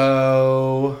to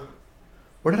go...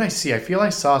 Where did I see? I feel I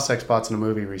saw sex bots in a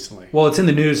movie recently. Well, it's in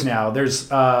the news now. There's,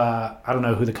 I don't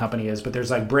know who the company is, but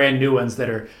there's like brand new ones that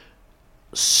are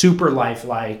super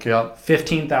lifelike. Yep.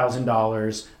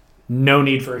 $15,000. No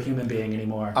need for a human being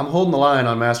anymore. I'm holding the line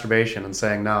on masturbation and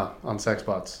saying no on sex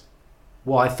bots.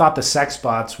 Well, I thought the sex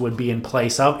bots would be in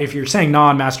place of... If you're saying no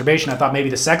on masturbation, I thought maybe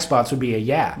the sex bots would be a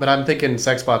yeah. But I'm thinking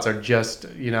sex bots are just,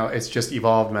 it's just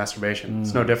evolved masturbation.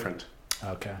 It's no different.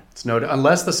 Okay.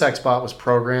 Unless the sex bot was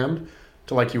programmed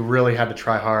to, like, you really had to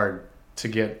try hard to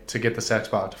get the sex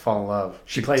bot to fall in love.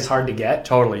 She plays hard to get?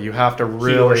 Totally. You have to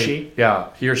really... He or she? Yeah,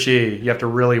 he or she. You have to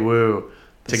really woo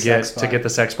to get the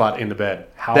sex bot into bed.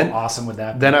 How awesome would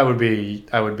that be? Then I would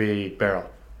be barrel.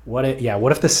 What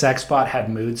if the sex bot had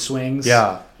mood swings?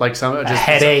 Yeah, like a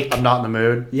headache. I'm not in the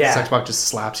mood. Yeah, the sex bot just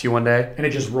slaps you one day, and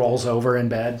it just rolls over in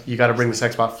bed. You got to bring the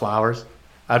sex bot flowers.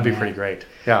 That'd be pretty great.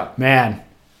 Yeah, man,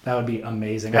 that would be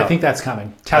amazing. Yeah. I think that's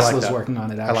coming. Tesla's working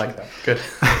on it. Actually, I like that. Good.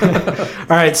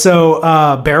 All right,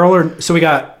 so barrel or so we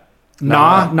got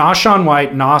nah Shaun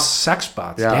White, nah sex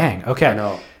bots. Yeah. Dang. Okay. I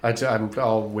know. I'm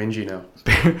all whingy now.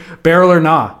 Barrel or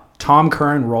nah Tom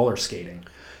Curren roller skating.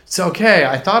 So, okay,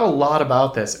 I thought a lot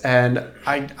about this, and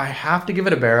I have to give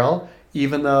it a barrel,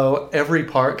 even though every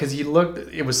part, because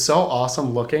it was so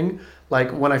awesome looking.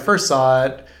 Like, when I first saw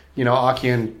it, Aki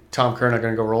and Tom Curren are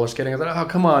going to go roller skating. I thought, oh,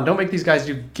 come on, don't make these guys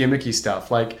do gimmicky stuff.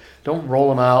 Like, don't roll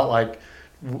them out like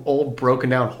old broken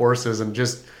down horses and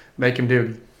just make them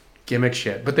do gimmick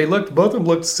shit. But both of them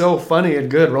looked so funny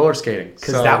and good roller skating.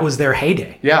 Because that was their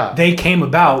heyday. Yeah. They came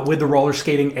about with the roller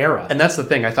skating era. And that's the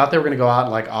thing. I thought they were going to go out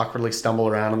and like awkwardly stumble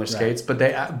around on their skates.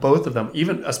 But both of them,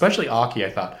 especially Aki, I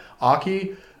thought.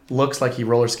 Aki looks like he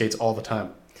roller skates all the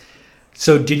time.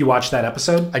 So did you watch that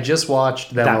episode? I just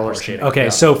watched them roller skating. Okay,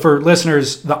 so for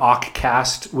listeners, the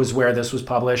Akcast was where this was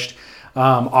published.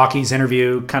 Aki's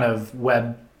interview kind of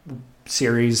web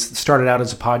series started out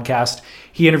as a podcast.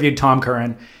 He interviewed Tom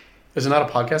Curren. Is it not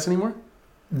a podcast anymore?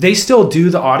 They still do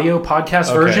the audio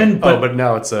podcast version, but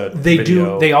now it's a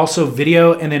video. They also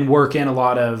video and then work in a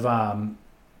lot of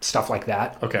stuff like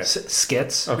that. Okay,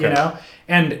 skits. Okay.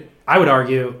 And I would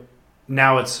argue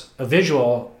now it's a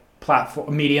visual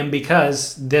platform medium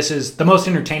because this is the most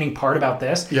entertaining part about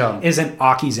this. Yeah. Isn't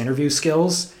Aki's interview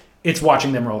skills? It's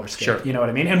watching them roller skate. Sure. You know what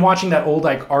I mean? And watching that old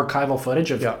like archival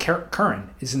footage of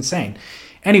Curren is insane.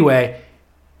 Anyway.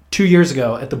 2 years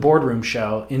ago at the Boardroom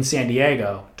Show in San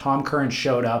Diego, Tom Curren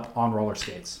showed up on roller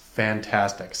skates.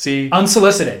 Fantastic. See?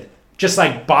 Unsolicited. Just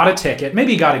like bought a ticket.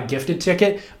 Maybe he got a gifted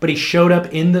ticket, but he showed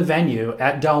up in the venue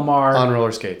at Del Mar. On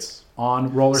roller skates.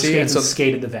 And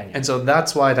skated the venue. And so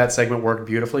that's why that segment worked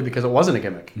beautifully, because it wasn't a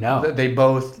gimmick. No. They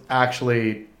both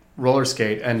actually roller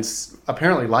skate and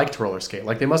apparently liked roller skate.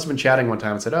 Like they must have been chatting one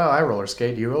time and said, oh, I roller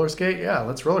skate. Do you roller skate? Yeah,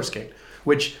 let's roller skate.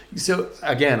 So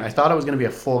again, I thought it was going to be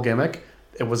a full gimmick.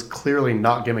 It was clearly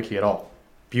not gimmicky at all.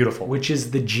 Beautiful. Which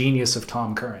is the genius of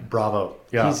Tom Curren. Bravo.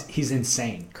 Yeah. He's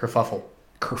insane. Kerfuffle.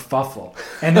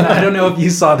 And then I don't know if you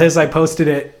saw this. I posted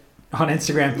it on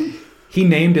Instagram. He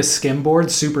named his skimboard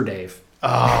Super Dave.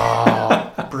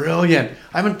 Oh, brilliant.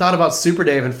 I haven't thought about Super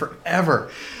Dave in forever.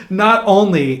 Not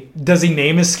only does he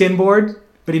name his skimboard,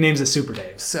 but he names it Super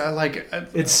Dave. So, like,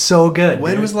 It's so good.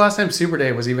 when dude. was the last time Super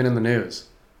Dave was even in the news?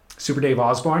 Super Dave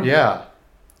Osborne? Yeah.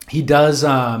 He does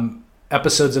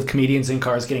episodes of Comedians in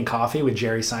Cars Getting Coffee with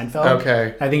Jerry Seinfeld.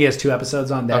 Okay. I think he has 2 episodes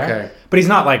on there. Okay. But he's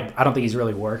not like, I don't think he's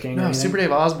really working. or No, anything. Super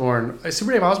Dave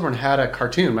Osborne had a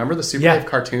cartoon. Remember the Super Yeah. Dave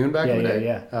cartoon back in the day?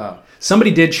 Yeah. Oh.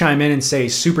 Somebody did chime in and say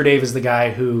Super Dave is the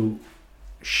guy who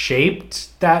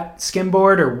shaped that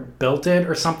skimboard or built it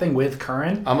or something with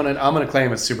Curran. I'm gonna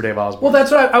claim it's Super Dave Osborne. Well,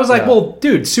 that's what I was like. Yeah. Well,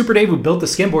 dude, Super Dave who built the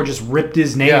skimboard just ripped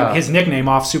his name, Yeah. his nickname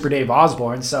off Super Dave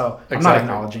Osborne. So I'm not Exactly.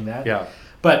 acknowledging that. Yeah.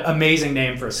 But amazing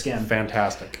name for a skim.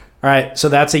 Fantastic. All right, so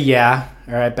that's a yeah.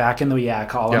 All right, back in the yeah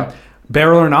column. Yeah.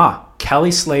 Barrel or not, Kelly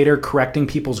Slater correcting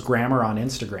people's grammar on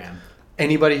Instagram.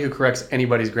 Anybody who corrects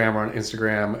anybody's grammar on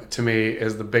Instagram, to me,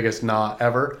 is the biggest nah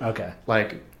ever. Okay.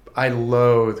 Like, I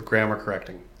loathe grammar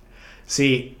correcting.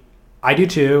 See, I do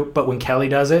too, but when Kelly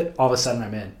does it, all of a sudden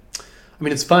I'm in. I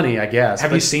mean, it's funny, I guess.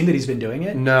 Have but you seen that he's been doing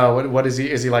it? No, what is he?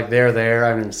 Is he like there? I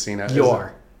haven't even seen it.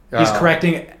 Your. Is it- He's Oh.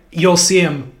 correcting. You'll see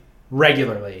him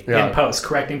regularly Yeah. in posts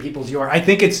correcting people's your. I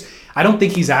don't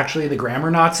think he's actually the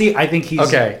grammar Nazi. I think he's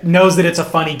Okay. knows that it's a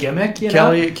funny gimmick. You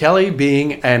know? Kelly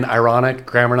being an ironic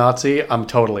grammar Nazi, I'm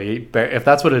totally. If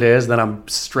that's what it is, then I'm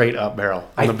straight up barrel.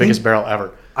 I'm the biggest barrel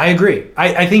ever. I agree.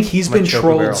 I think he's I'm a been choker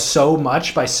trolled barrel. so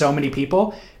much by so many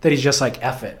people that he's just like,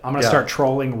 F it. I'm going to Yeah. start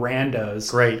trolling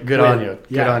randos. Great, good with- on you. Good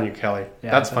yeah. on you, Kelly.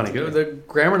 Yeah, that's that's funny. good. The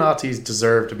grammar Nazis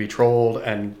deserve to be trolled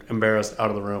and embarrassed out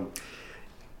of the room.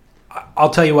 I'll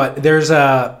tell you what, there's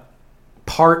a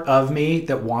part of me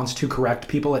that wants to correct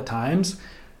people at times.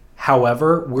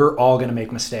 However, we're all going to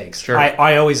make mistakes. Sure.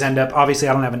 I always end up, obviously,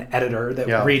 I don't have an editor that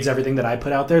Yeah. reads everything that I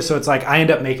put out there. So it's like I end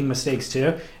up making mistakes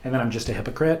too. And then I'm just a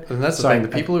hypocrite. And that's the So thing. The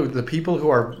people who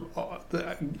are,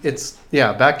 it's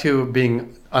back to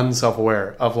being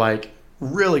unself-aware of like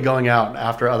really going out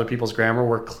after other people's grammar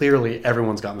where clearly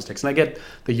everyone's got mistakes. And I get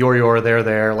the your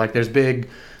there. Like there's big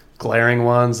glaring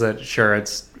ones that sure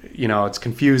it's it's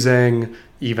confusing.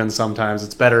 Even sometimes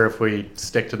it's better if we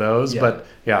stick to those. Yeah. But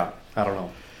yeah, I don't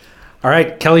know. All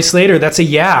right, Kelly Slater, that's a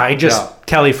yeah. Yeah.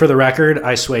 Kelly, for the record,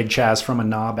 I swayed Chaz from a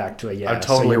nah back to a yeah. I'd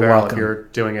totally so you're barrel welcome. if you're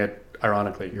doing it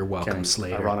ironically. You're welcome, Kim.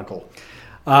 Slater. Ironical.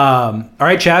 All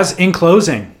right, Chaz, in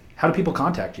closing, how do people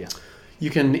contact you? You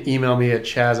can email me at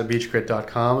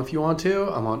chaz@beachgrit.com if you want to.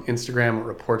 I'm on Instagram at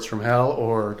Reports from Hell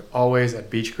or always at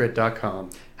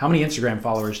beachgrit.com. How many Instagram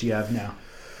followers do you have now?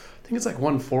 I think it's like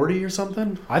 140 or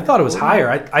something. I thought it was higher.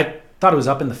 I thought it was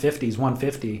up in the 50s,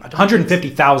 150.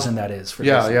 150,000, that is. For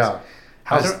Yeah, this. yeah.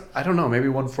 How's, I don't know, maybe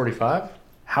 145?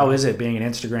 how is it being an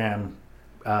Instagram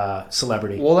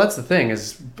celebrity? Well, that's the thing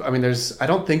is, I mean, I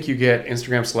don't think you get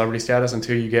Instagram celebrity status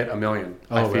until you get 1 million.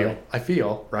 Oh, really? I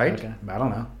feel, right? Okay, I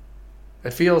don't know.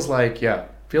 It feels like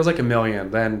 1 million.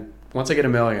 Then once I get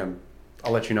 1 million,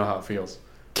 I'll let you know how it feels.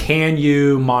 Can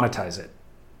you monetize it?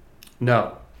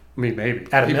 No. I mean, maybe.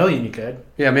 At 1 million, you could.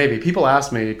 Yeah, maybe. People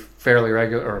ask me fairly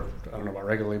regular, or I don't know about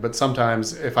regularly, but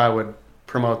sometimes if I would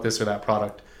promote this or that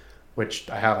product, which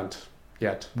I haven't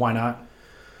yet. Why not?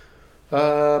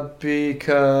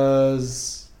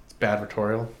 Because it's bad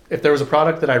advertorial. If there was a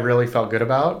product that I really felt good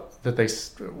about, that they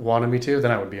wanted me to,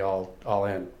 then I would be all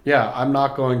in. Yeah, I'm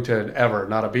not going to ever,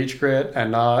 not a beach grit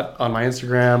and not on my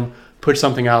Instagram, push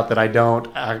something out that I don't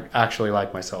actually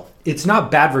like myself. It's not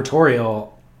bad advertorial.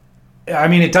 I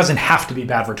mean, it doesn't have to be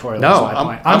bad advertorial. No, is my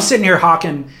point. I'm sitting here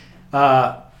hawking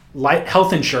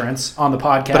health insurance on the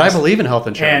podcast. But I believe in health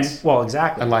insurance. And, well,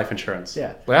 exactly. And life insurance.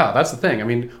 Yeah. Yeah, that's the thing. I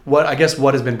mean, what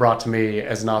has been brought to me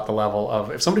is not the level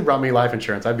of, if somebody brought me life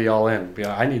insurance, I'd be all in.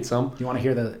 Yeah, I need some. You want to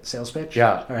hear the sales pitch?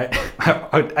 Yeah. All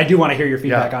right. I do want to hear your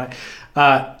feedback on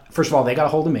it. First of all, they got a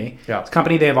hold of me. Yeah. It's a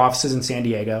company, they have offices in San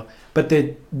Diego. But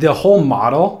the whole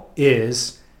model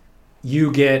is you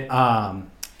get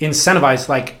incentivized,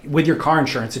 like with your car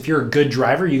insurance. If you're a good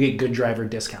driver, you get good driver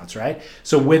discounts, right?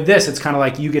 So with this, it's kind of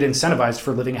like you get incentivized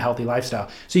for living a healthy lifestyle.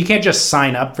 So you can't just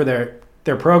sign up for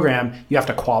their program. You have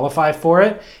to qualify for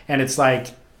it. And it's like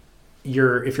if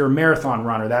you're a marathon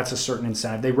runner, that's a certain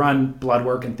incentive. They run blood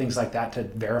work and things like that to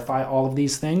verify all of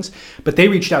these things. But they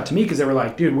reached out to me because they were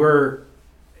like, dude, we're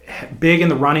big in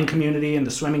the running community and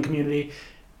the swimming community,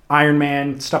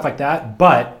 Ironman, stuff like that.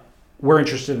 But we're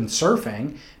interested in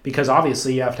surfing because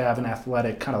obviously you have to have an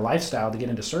athletic kind of lifestyle to get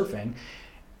into surfing.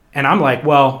 And I'm like,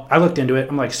 well, I looked into it.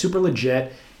 I'm like, super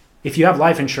legit. If you have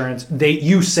life insurance,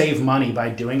 you save money by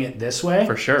doing it this way.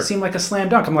 For sure. It seemed like a slam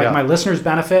dunk. I'm like, Yeah. my listeners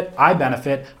benefit. I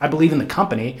benefit. I believe in the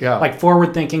company. Yeah. Like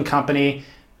forward thinking company.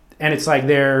 And it's like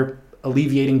they're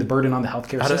alleviating the burden on the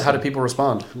healthcare system. How do people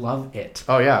respond? Love it.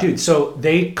 Oh, yeah. Dude, so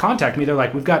they contact me. They're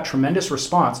like, we've got tremendous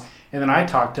response. And then I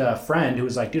talked to a friend who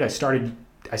was like, dude, I signed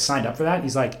up for that.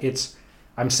 He's like,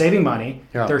 I'm saving money.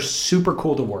 Yeah. They're super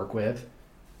cool to work with.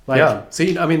 Yeah.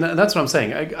 See, I mean, that's what I'm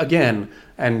saying. Again,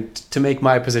 and to make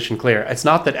my position clear, it's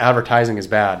not that advertising is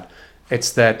bad.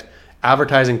 It's that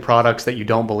advertising products that you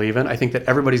don't believe in. I think that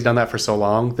everybody's done that for so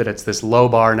long that it's this low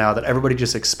bar now that everybody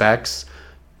just expects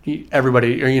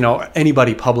everybody, or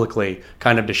anybody publicly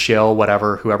kind of to shill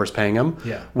whoever's paying them.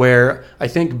 Yeah. Where I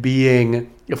think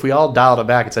if we all dialed it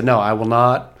back and said, no, I will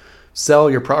not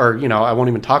sell your I won't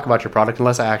even talk about your product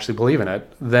unless I actually believe in it,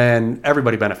 then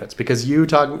everybody benefits, because you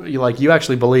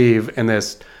actually believe in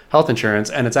this health insurance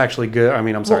and it's actually good. I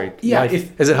mean, I'm sorry. Well, yeah.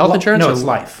 Is it health insurance? No, it's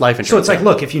life. Life insurance. So it's like,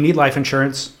 look, if you need life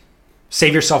insurance,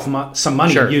 save yourself some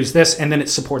money, Sure. use this, and then it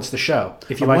supports the show.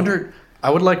 If you I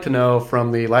would like to know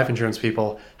from the life insurance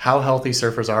people how healthy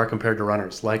surfers are compared to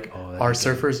runners. Like, are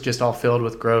surfers just all filled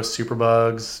with gross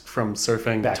superbugs from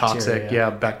surfing, toxic,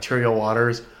 bacterial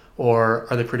waters, or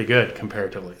are they pretty good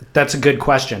comparatively? That's a good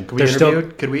question. Could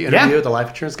we interview the life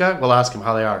insurance guy? We'll ask him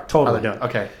how they are. Totally. How they're doing.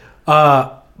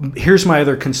 Okay. Here's my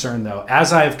other concern, though.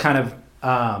 As I've kind of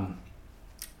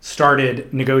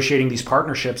started negotiating these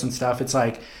partnerships and stuff, it's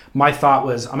like my thought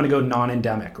was I'm going to go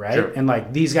non-endemic, right? Sure. And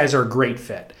like these guys are a great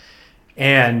fit.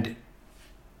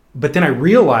 But then I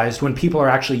realized when people are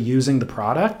actually using the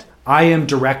product, I am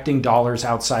directing dollars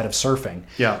outside of surfing.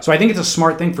 Yeah. So I think it's a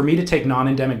smart thing for me to take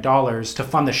non-endemic dollars to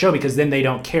fund the show, because then they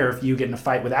don't care if you get in a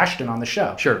fight with Ashton on the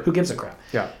show. Sure. Who gives a crap?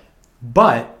 Yeah.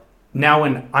 But now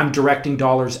when I'm directing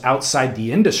dollars outside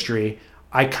the industry,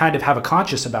 I kind of have a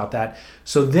conscience about that.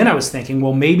 So then I was thinking,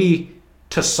 well, maybe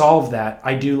to solve that,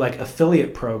 I do like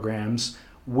affiliate programs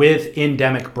with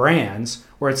endemic brands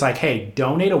where it's like, hey,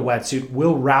 donate a wetsuit,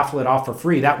 we'll raffle it off for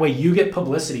free. That way you get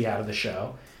publicity out of the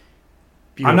show.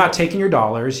 Beautiful. I'm not taking your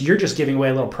dollars. You're just giving away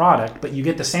a little product, but you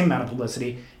get the same amount of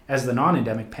publicity as the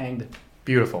non-endemic paying to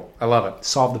Beautiful. I love it.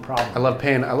 solve the problem. I love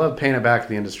paying it back to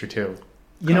the industry too.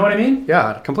 You know what I mean?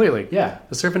 Yeah, completely. Yeah.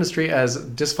 The surf industry as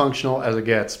dysfunctional as it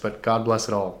gets, but God bless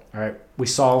it all. All right. We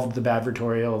solved the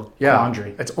advertorial Yeah.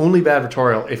 quandary. It's only bad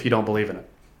advertorial if you don't believe in it.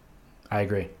 I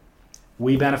agree.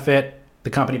 We benefit. The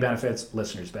company benefits.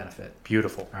 Listeners benefit.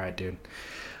 Beautiful. All right, dude.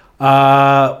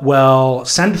 Well,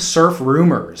 send surf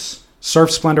rumors.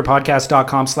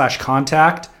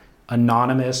 surfsplendorpodcast.com/contact.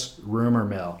 Anonymous rumor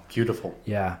mill. Beautiful.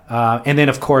 Yeah. And then,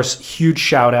 of course, huge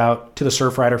shout out to the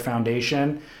Surfrider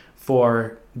Foundation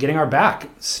for getting our back,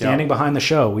 standing behind the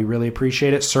show. We really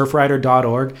appreciate it.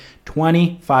 Surfrider.org,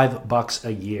 $25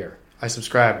 a year. I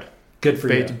subscribed. Good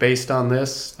for you. Based on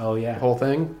this whole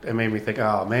thing, it made me think,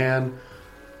 oh, man,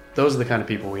 those are the kind of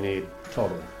people we need.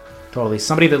 Totally.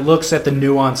 Somebody that looks at the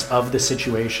nuance of the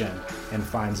situation and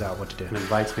finds out what to do. And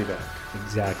invites me back.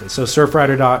 Exactly. So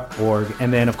surfrider.org.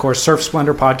 And then, of course,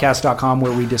 surfsplendorpodcast.com,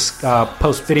 where we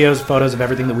post videos, photos of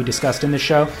everything that we discussed in the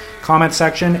show. Comment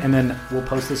section. And then we'll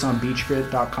post this on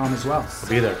beachgrit.com as well. I'll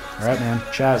be there. All right, man.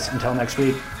 Chaz, until next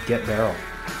week, get barrel.